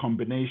is a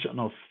combination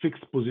of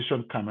fixed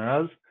position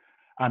cameras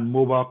and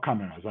mobile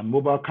cameras. And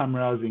mobile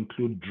cameras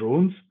include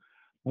drones.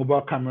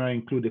 Mobile camera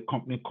include a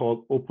company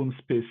called Open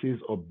Spaces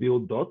or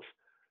Build Dots.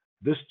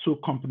 These two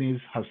companies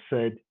have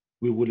said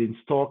we will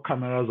install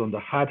cameras on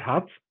the hard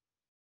hat,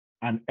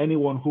 and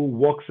anyone who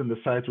walks in the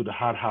site with the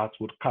hard hat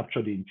would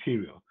capture the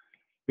interior,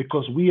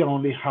 because we are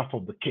only half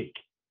of the cake.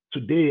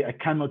 Today, I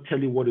cannot tell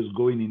you what is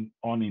going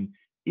on in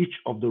each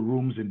of the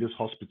rooms in this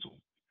hospital,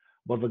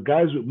 but the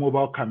guys with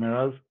mobile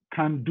cameras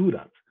can do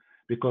that,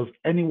 because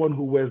anyone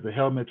who wears the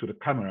helmet with a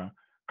camera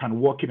can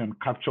walk in and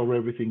capture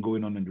everything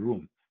going on in the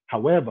room.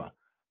 However,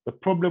 the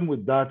problem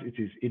with that it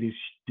is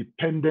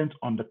dependent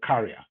on the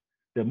carrier.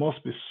 There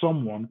must be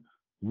someone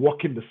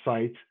walking the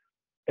site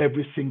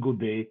every single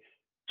day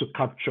to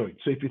capture it.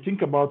 So if you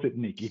think about it,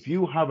 Nick, if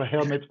you have a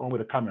helmet on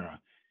with a camera,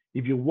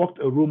 if you walked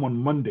a room on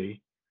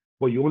Monday,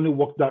 but you only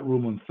walked that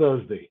room on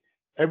Thursday,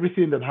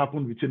 everything that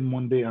happened between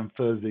Monday and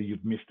Thursday,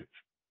 you've missed it.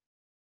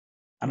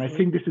 And I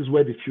think this is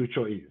where the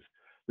future is.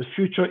 The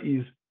future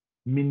is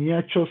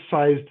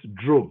miniature-sized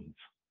drones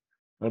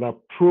that are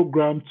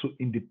programmed to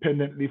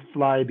independently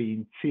fly the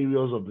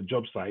interiors of the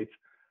job site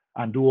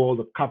and do all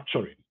the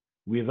capturing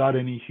without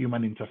any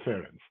human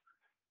interference.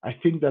 I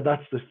think that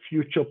that's the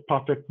future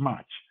perfect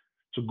match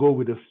to go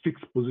with a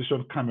fixed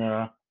position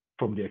camera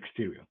from the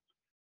exterior.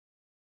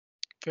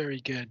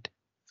 Very good.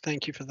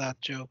 Thank you for that,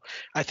 Joe.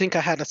 I think I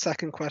had a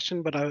second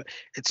question, but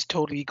it's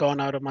totally gone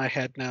out of my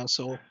head now.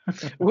 So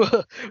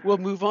we'll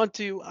move on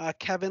to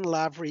Kevin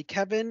Lavery.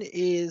 Kevin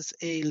is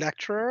a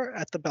lecturer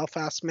at the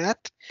Belfast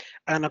Met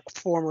and a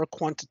former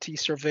quantity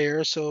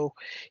surveyor. So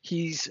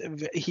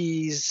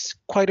he's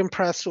quite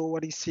impressed with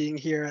what he's seeing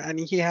here.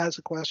 And he has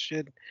a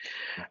question.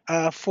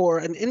 For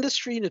an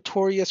industry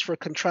notorious for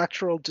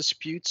contractual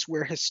disputes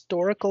where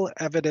historical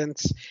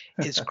evidence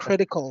is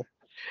critical,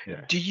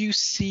 Yeah. do you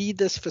see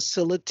this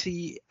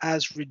facility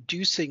as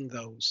reducing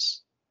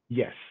those?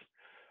 Yes.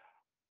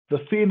 The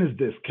thing is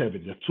this,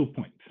 Kevin, there are 2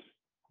 points.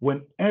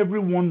 When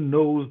everyone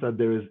knows that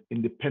there is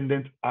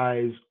independent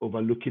eyes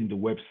overlooking the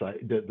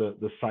website,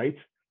 the site,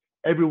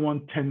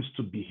 everyone tends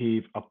to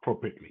behave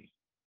appropriately.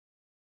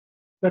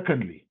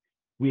 Secondly,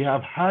 we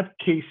have had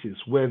cases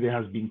where there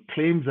has been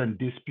claims and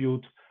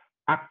dispute,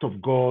 act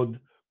of God,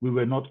 we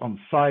were not on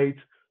site,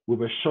 we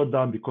were shut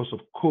down because of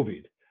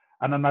COVID.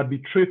 And an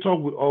arbitrator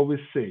would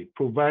always say,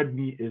 provide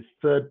me a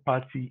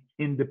third-party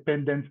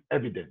independent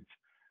evidence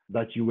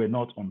that you were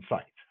not on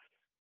site.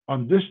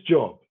 On this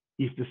job,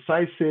 if the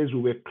site says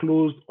we were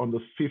closed on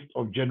the 5th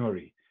of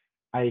January,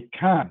 I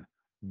can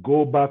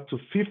go back to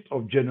 5th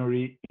of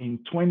January in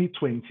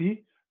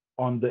 2020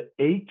 on the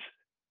 8th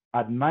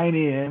at 9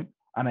 a.m.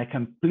 and I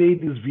can play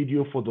this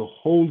video for the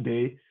whole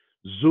day,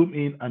 zoom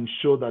in and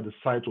show that the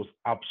site was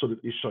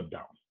absolutely shut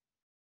down.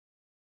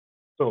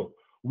 So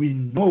we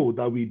know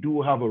that we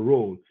do have a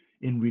role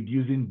in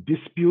reducing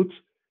disputes,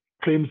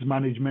 claims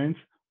management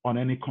on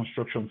any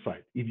construction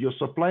site. If your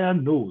supplier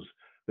knows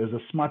there's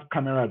a smart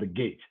camera at the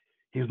gate,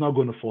 he's not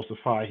going to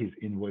falsify his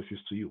invoices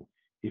to you.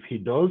 If he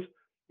does,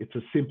 it's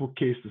a simple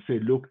case to say,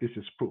 look, this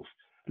is proof.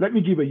 Let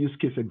me give a use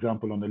case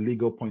example on a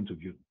legal point of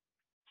view.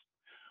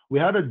 We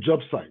had a job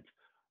site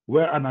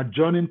where an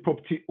adjoining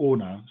property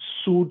owner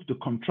sued the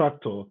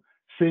contractor,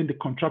 saying the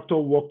contractor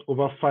worked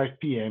over 5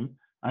 p.m.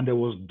 and there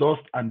was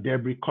dust and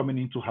debris coming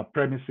into her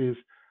premises,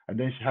 and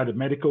then she had a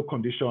medical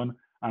condition,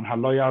 and her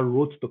lawyer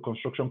wrote the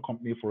construction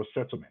company for a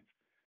settlement,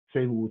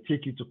 saying we'll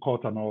take you to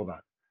court and all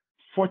that.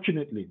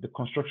 Fortunately, the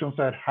construction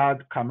site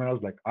had cameras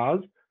like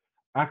ours,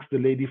 asked the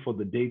lady for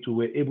the date, we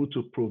were able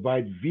to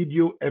provide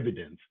video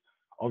evidence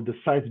of the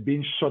site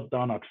being shut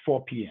down at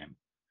 4 p.m.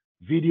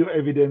 Video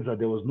evidence that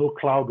there was no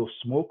cloud of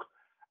smoke,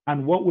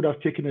 and what would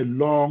have taken a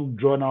long,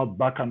 drawn-out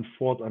back and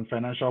forth and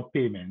financial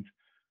payment,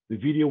 the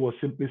video was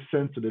simply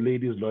sent to the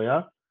lady's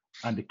lawyer,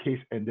 and the case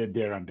ended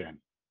there and then.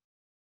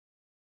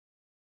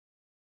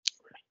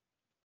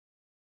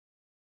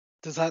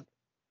 Does that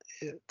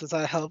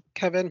help,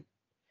 Kevin?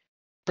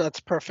 That's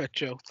perfect,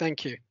 Joe.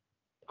 Thank you.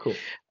 Cool.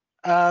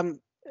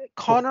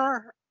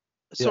 Connor,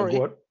 sorry. Yeah,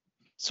 go on.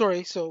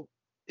 Sorry. So,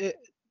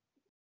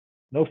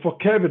 no, for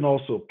Kevin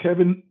also,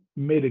 Kevin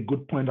made a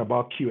good point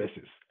about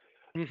QSs.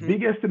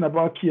 Biggest thing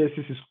about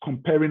QSs is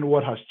comparing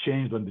what has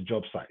changed on the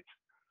job site.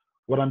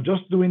 What I'm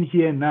just doing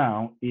here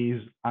now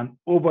is an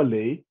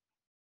overlay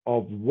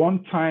of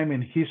one time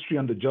in history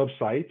on the job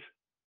site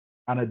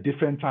and a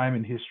different time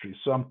in history.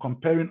 So I'm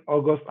comparing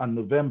August and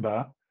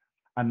November,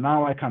 and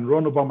now I can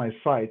run over my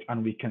site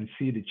and we can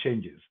see the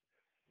changes.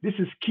 This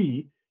is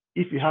key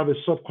if you have a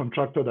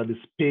subcontractor that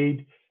is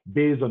paid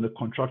based on the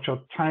contractual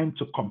time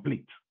to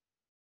complete.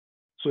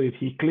 So if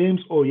he claims,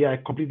 oh yeah, I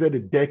completed the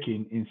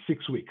decking in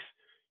 6 weeks,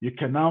 you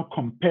can now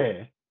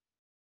compare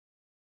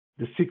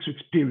the 6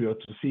 weeks period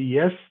to see,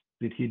 yes,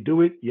 did he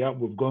do it? Yeah,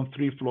 we've gone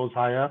 3 floors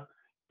higher,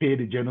 pay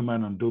the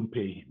gentleman and don't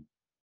pay him.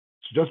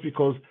 So just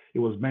because it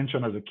was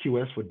mentioned as a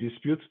QS for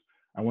dispute,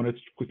 I wanted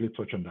to quickly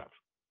touch on that.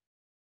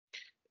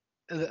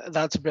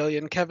 That's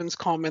brilliant. Kevin's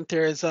comment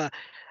there is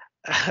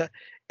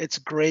it's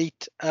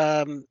great.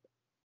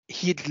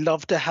 He'd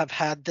love to have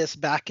had this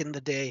back in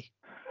the day.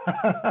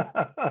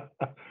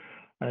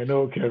 I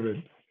know,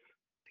 Kevin.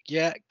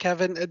 Yeah,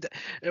 Kevin,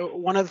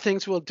 one of the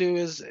things we'll do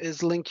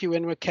is link you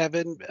in with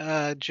Kevin,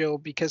 Joe,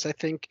 because I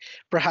think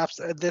perhaps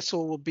this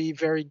will be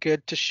very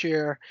good to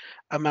share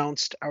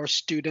amongst our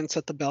students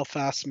at the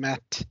Belfast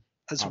Met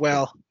as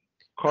well.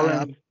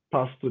 Current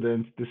past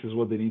students, this is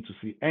what they need to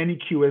see. Any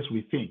QS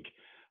we think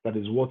that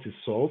is worth his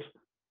salt,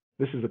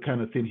 this is the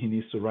kind of thing he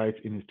needs to write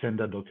in his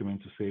tender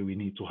document to say we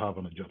need to have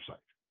on a job site.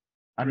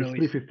 And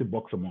Brilliant. It's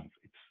 $350 a month.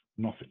 It's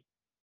nothing.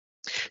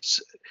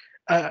 So,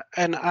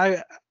 and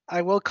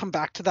I will come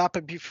back to that,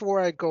 but before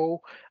I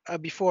go,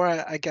 before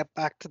I get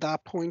back to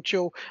that point,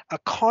 Joe,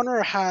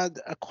 Connor had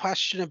a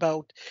question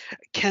about,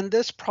 can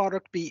this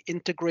product be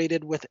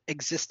integrated with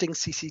existing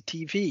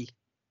CCTV?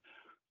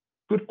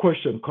 Good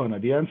question, Connor.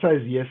 The answer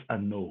is yes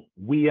and no.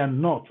 We are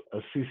not a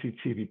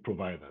CCTV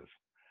providers.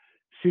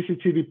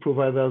 CCTV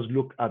providers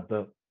look at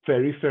the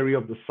periphery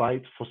of the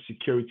site for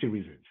security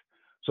reasons.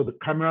 So the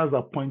cameras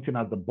are pointing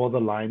at the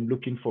borderline,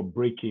 looking for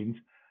break-ins,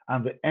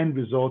 and the end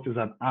result is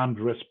an armed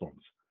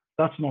response.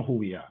 That's not who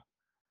we are.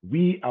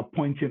 We are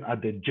pointing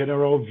at the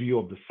general view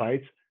of the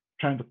site,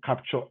 trying to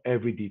capture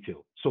every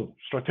detail. So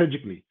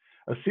strategically,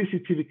 a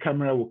CCTV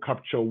camera will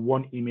capture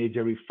 1 image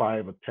every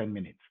 5 or 10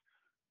 minutes.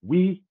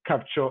 We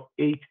capture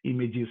 8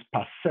 images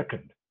per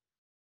second.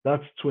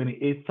 That's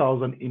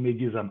 28,000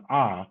 images an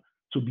hour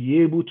to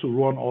be able to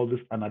run all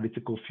these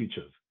analytical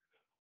features.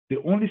 The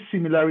only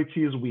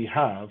similarities we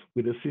have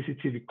with a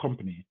CCTV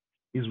company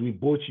is we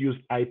both use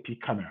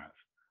IP cameras,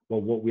 but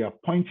what we are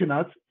pointing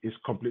at is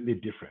completely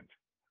different.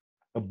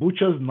 A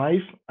butcher's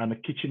knife and a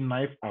kitchen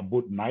knife are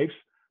both knives,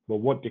 but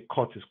what they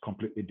cut is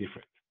completely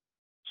different.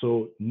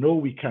 So no,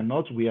 we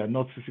cannot. We are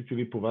not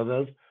CCTV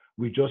providers.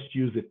 We just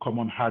use a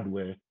common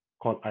hardware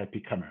called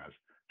IP cameras.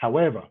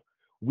 However,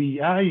 we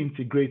are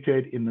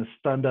integrated in the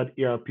standard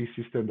ERP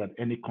system that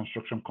any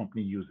construction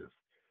company uses.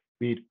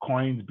 Be it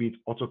Coins, be it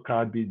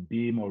AutoCAD, be it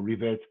BIM or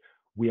Rivet,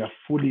 we are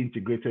fully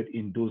integrated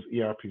in those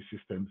ERP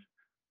systems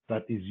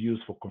that is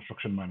used for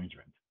construction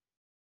management.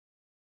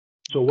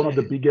 So one of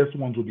the biggest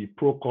ones will be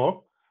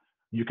Procore.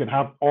 You can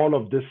have all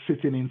of this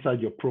sitting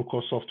inside your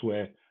Procore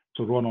software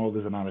to run all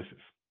this analysis.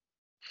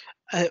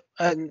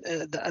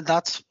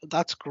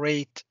 That's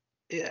great.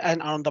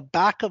 And on the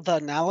back of the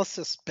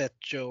analysis bit,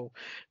 Joe,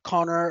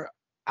 Connor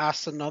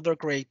asked another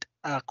great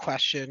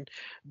question.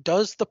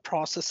 Does the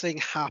processing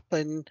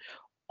happen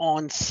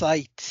on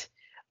site?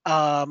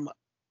 And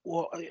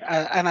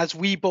as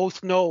we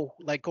both know,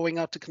 like going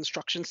out to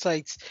construction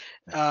sites,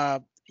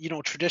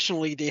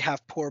 traditionally they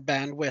have poor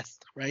bandwidth,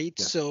 right?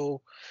 Yeah.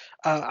 So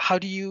how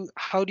do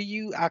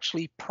you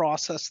actually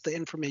process the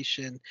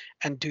information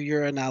and do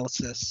your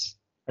analysis?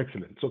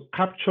 Excellent. So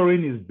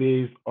capturing is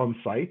based on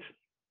site.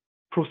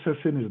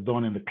 Processing is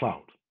done in the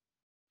cloud.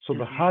 So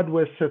the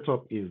hardware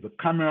setup is the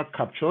camera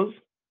captures.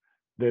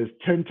 There's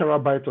 10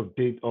 terabytes of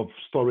data of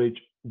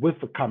storage with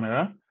the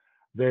camera.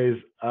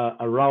 There's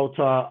a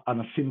router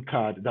and a SIM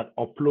card that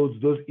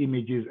uploads those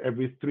images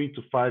every 3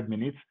 to 5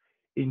 minutes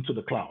into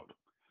the cloud.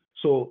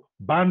 So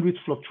bandwidth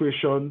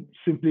fluctuation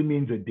simply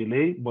means a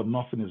delay, but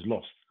nothing is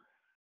lost.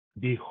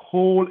 The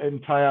whole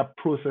entire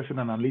processing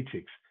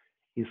analytics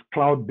is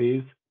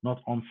cloud-based,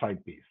 not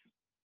on-site based.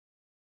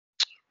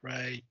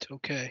 Right.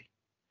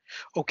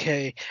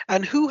 Okay.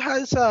 And who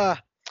has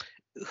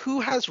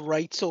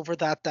rights over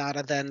that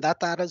data then? That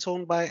data is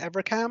owned by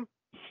Evercam?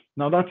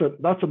 Now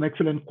that's an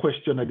excellent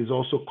question that is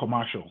also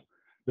commercial.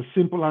 The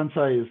simple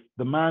answer is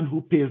the man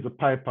who pays the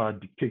piper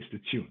dictates the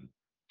tune.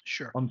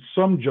 Sure. On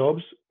some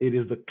jobs, it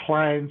is the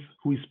client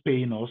who is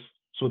paying us,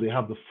 so they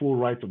have the full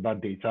right of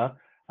that data,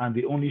 and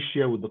they only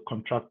share with the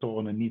contractor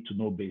on a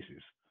need-to-know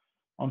basis.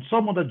 On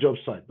some other job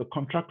sites, the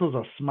contractors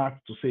are smart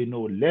to say,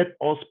 no, let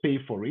us pay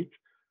for it,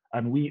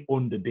 and we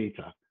own the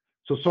data.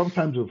 So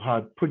sometimes we've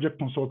had project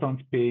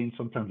consultants paying,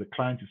 sometimes the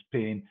client is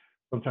paying,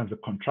 sometimes the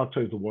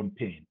contractor is the one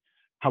paying.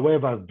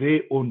 However,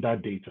 they own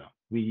that data.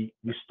 We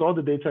store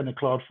the data in the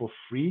cloud for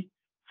free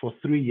for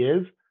 3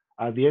 years.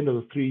 At the end of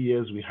the 3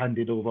 years, we hand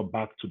it over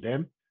back to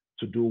them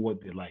to do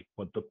what they like.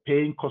 But the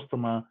paying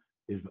customer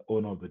is the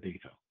owner of the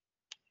data.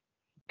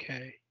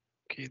 Okay,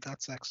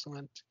 that's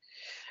excellent.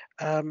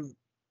 I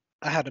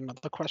had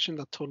another question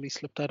that totally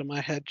slipped out of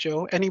my head,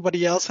 Joe.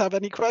 Anybody else have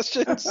any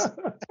questions?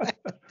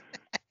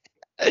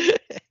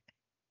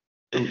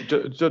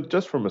 So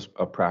just from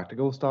a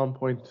practical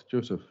standpoint,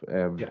 Joseph,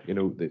 Yeah. you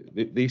know,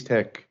 these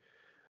take,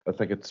 I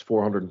think it's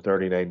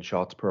 439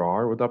 shots per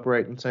hour. Would that be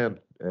right in saying?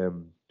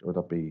 Would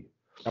that be?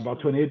 About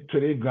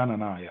 28 grand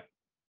an hour, yeah.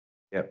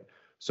 Yeah.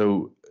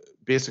 So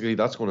basically,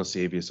 that's going to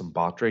save you some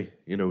battery.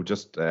 You know,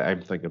 just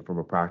I'm thinking from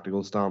a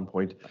practical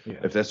standpoint. Yeah.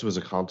 If this was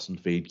a constant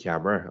feed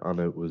camera and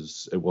it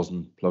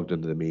wasn't plugged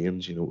into the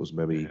mains, you know, it was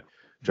maybe Yeah.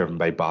 driven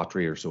by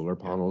battery or solar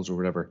panels or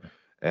whatever.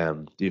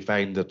 Do you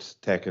find that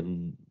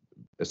taking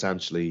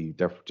essentially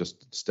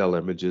just still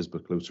images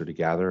but closer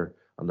together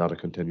and not a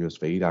continuous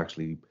feed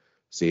actually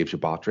saves you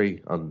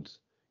battery, and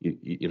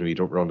you know, you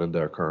don't run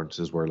into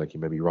occurrences where like you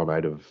maybe run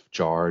out of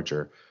charge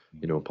or,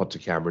 you know, puts the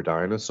camera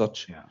down as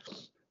such? Yeah.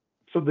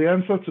 So the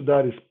answer to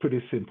that is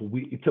pretty simple.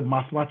 It's a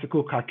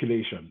mathematical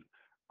calculation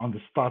on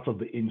the start of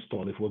the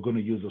install if we're going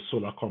to use a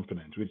solar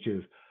component, which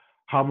is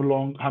how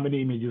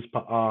many images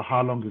per hour,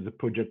 how long is the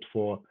project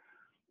for,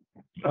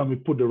 and we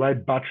put the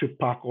right battery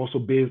pack also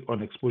based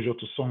on exposure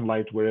to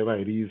sunlight wherever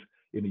it is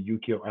in the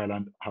UK or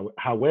Ireland.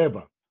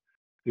 However,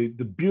 the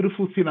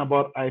beautiful thing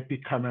about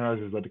IP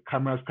cameras is that the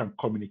cameras can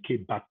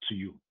communicate back to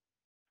you.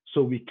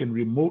 So we can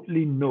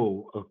remotely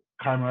know a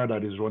camera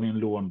that is running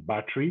low on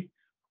battery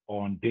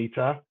or on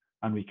data,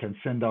 and we can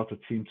send out a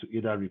team to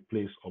either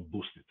replace or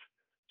boost it.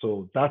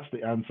 So that's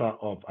the answer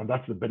and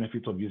that's the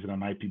benefit of using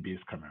an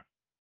IP-based camera.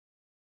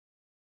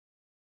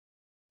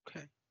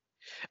 Okay.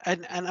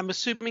 And I'm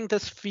assuming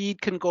this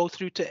feed can go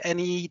through to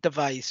any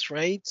device,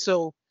 right?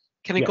 So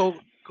can it Yes.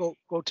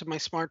 go to my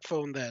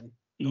smartphone then?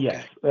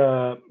 Yes.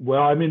 Okay.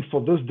 Well, I mean,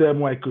 for this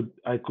demo, I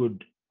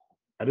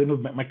don't know,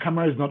 my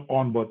camera is not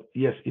on, but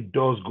yes, it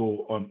does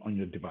go on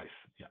your device.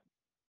 Yeah.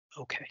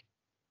 Okay.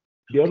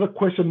 The other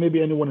question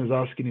maybe anyone is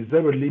asking, is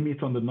there a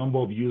limit on the number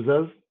of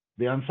users?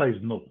 The answer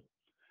is no.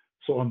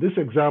 So on this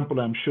example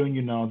I'm showing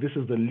you now, this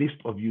is the list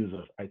of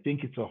users. I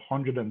think it's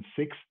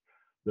 106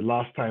 the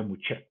last time we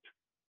checked.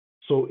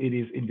 So it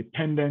is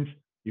independent.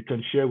 You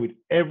can share with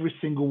every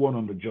single one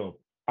on the job.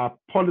 Our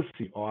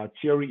policy or our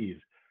theory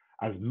is,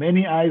 as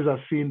many eyes are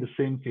seeing the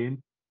same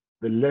thing,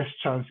 the less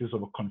chances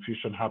of a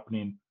confusion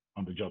happening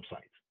on the job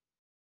site.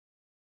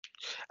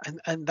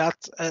 And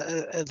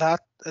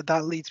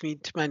that leads me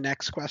to my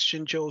next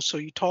question, Joe. So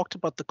you talked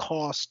about the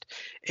cost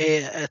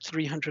at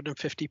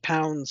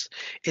 £350.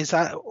 Is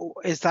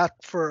that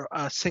for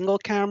a single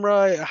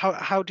camera?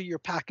 How do your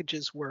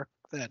packages work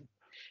then?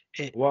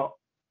 Well,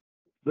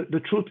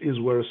 the truth is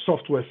we're a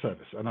software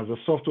service, and as a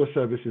software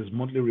service, is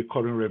monthly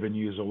recurring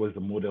revenue is always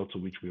the model to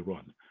which we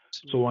run.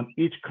 So on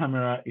each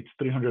camera, it's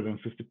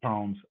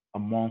 £350 a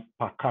month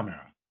per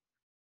camera.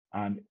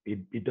 And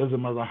it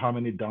doesn't matter how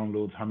many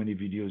downloads, how many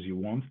videos you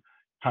want,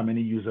 how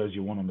many users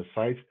you want on the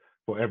site.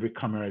 For every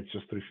camera, it's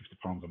just £350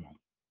 a month.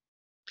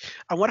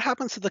 And what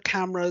happens to the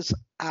cameras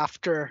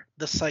after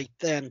the site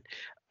then?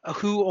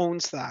 Who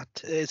owns that?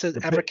 Is it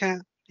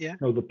Evercam? Yeah.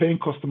 No, the paying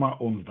customer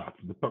owns that.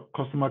 The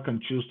customer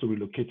can choose to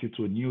relocate it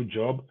to a new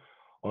job,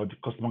 or the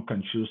customer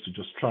can choose to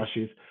just trash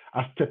it.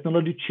 As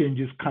technology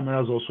changes,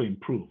 cameras also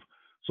improve.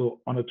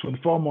 So on a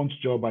 24-month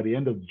job, by the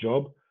end of the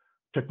job,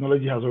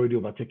 technology has already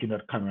overtaken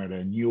that camera. There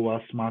are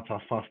newer, smarter,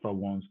 faster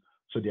ones.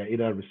 So they are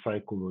either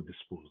recycled or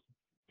disposed.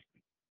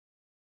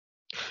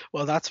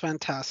 Well, that's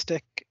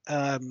fantastic.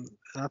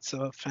 That's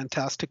a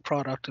fantastic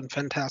product and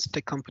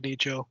fantastic company,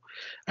 Joe.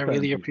 I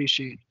really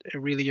appreciate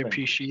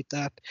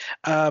that.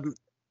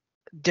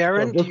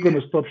 Darren, I'm just going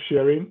to stop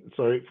sharing.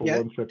 Sorry for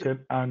 1 second,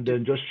 and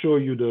then just show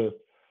you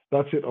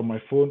that's it on my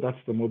phone. That's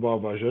the mobile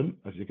version.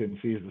 As you can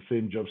see, it's the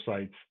same job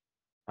site.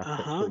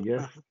 So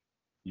yes,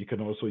 you can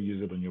also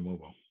use it on your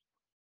mobile.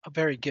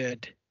 Very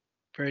good,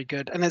 very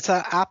good. And it's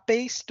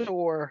app-based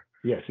or?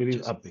 Yes, it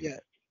is app-based. Yeah,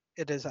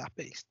 it is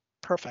app-based.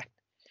 Perfect.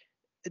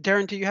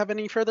 Darren, do you have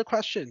any further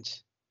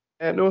questions?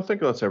 No, I think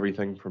that's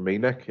everything from me,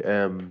 Nick.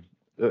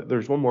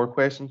 There's one more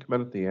question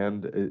coming at the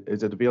end.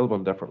 Is it available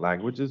in different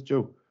languages,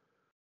 Joe?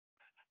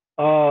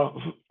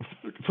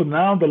 For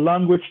now, the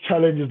language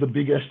challenge is the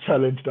biggest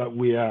challenge that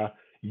we are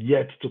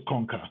yet to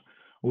conquer.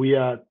 We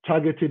are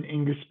targeting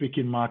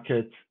English-speaking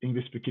markets,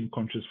 English-speaking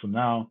countries for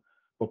now,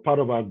 but part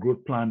of our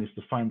growth plan is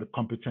to find the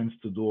competence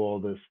to do all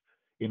this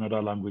in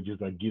other languages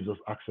that gives us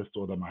access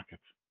to other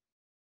markets.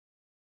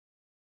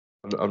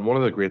 And one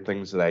of the great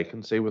things that I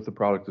can say with the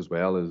product as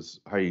well is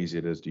how easy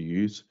it is to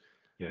use.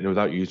 Yeah. You know,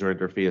 that user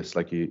interface,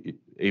 like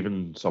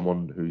even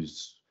someone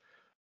who's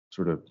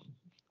sort of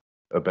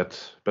a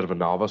bit of a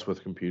novice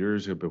with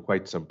computers, it'd be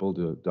quite simple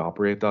to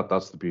operate that.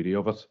 That's the beauty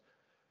of it.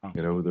 Oh.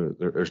 You know,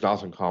 there's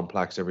nothing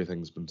complex.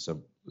 Everything's been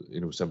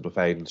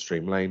simplified and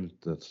streamlined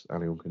that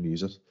anyone can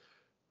use it,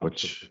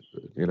 which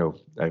you know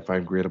I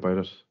find great about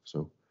it.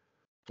 So,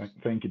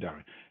 thank you,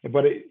 Darren.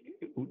 But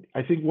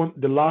I think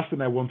the last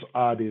thing I want to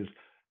add is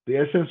the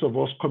essence of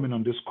us coming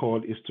on this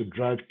call is to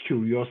drive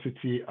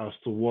curiosity as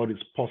to what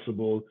is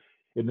possible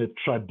in a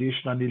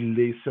traditionally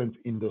nascent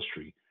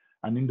industry.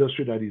 An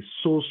industry that is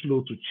so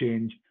slow to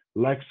change,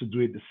 likes to do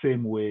it the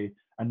same way,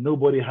 and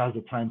nobody has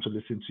the time to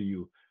listen to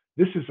you.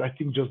 This is, I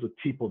think, just the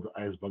tip of the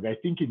iceberg. I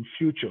think in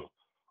future,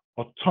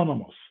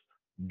 autonomous,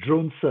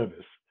 drone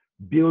service,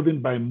 building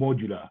by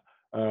modular,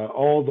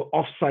 all the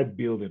offsite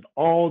building,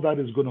 all that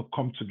is going to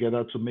come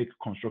together to make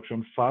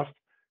construction fast,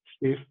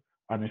 safe,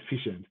 and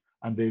efficient.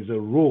 And there's a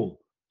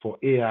role for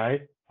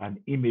AI and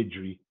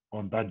imagery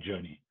on that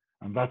journey.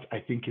 And that, I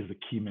think, is the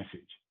key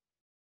message.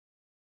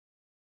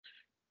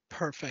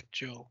 Perfect,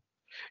 Joe.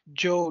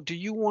 Joe, do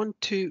you want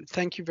to,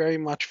 thank you very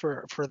much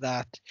for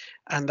that.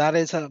 And that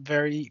is a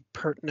very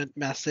pertinent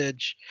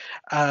message.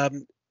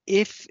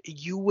 If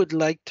you would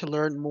like to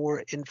learn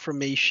more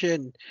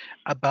information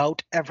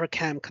about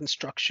Evercam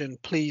construction,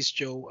 please,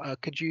 Joe,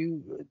 could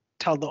you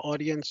tell the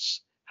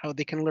audience how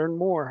they can learn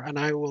more? And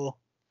I will.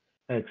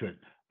 Excellent.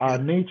 Our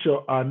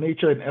nature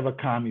in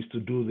Evercam is to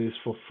do this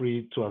for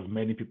free to as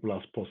many people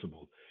as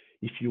possible.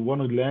 If you want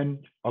to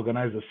learn,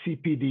 organize a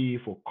CPD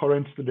for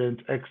current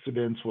students,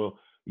 ex-students, for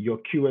your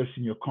QS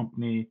in your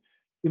company,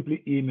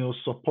 simply email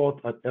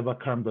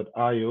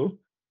support@evercam.io.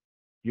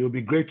 You'll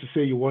be great to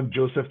say you want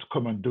Joseph to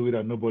come and do it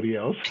and nobody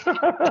else.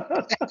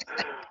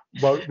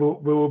 But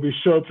we will be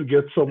sure to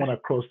get someone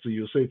across to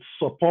you. So it's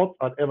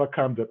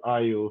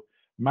support@evercam.io.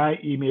 My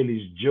email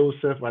is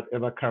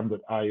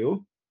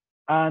joseph@evercam.io.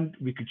 And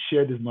we could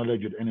share this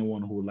knowledge with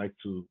anyone who would like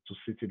to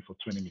sit in for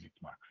 20 minutes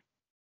max.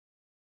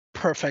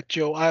 Perfect,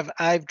 Joe.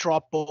 I've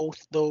dropped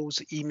both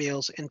those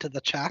emails into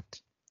the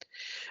chat.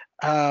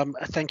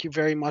 Thank you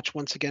very much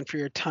once again for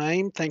your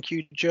time. Thank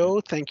you,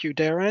 Joe. Thank you,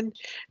 Darren.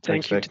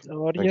 Thank you to the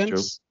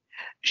audience.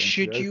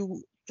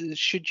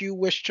 Should you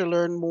wish to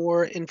learn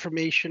more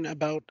information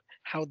about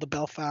how the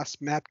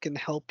Belfast Met can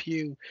help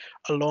you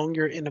along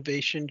your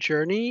innovation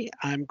journey,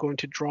 I'm going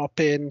to drop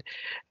in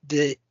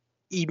the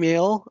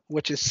email,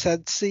 which is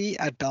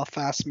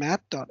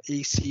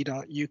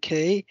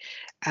sedsi@belfastmet.ac.uk,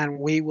 and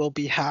we will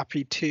be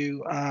happy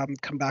to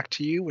come back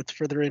to you with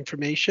further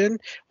information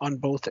on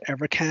both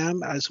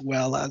Evercam as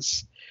well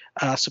as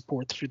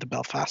support through the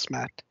Belfast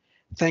Met.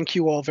 Thank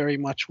you all very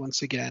much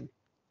once again.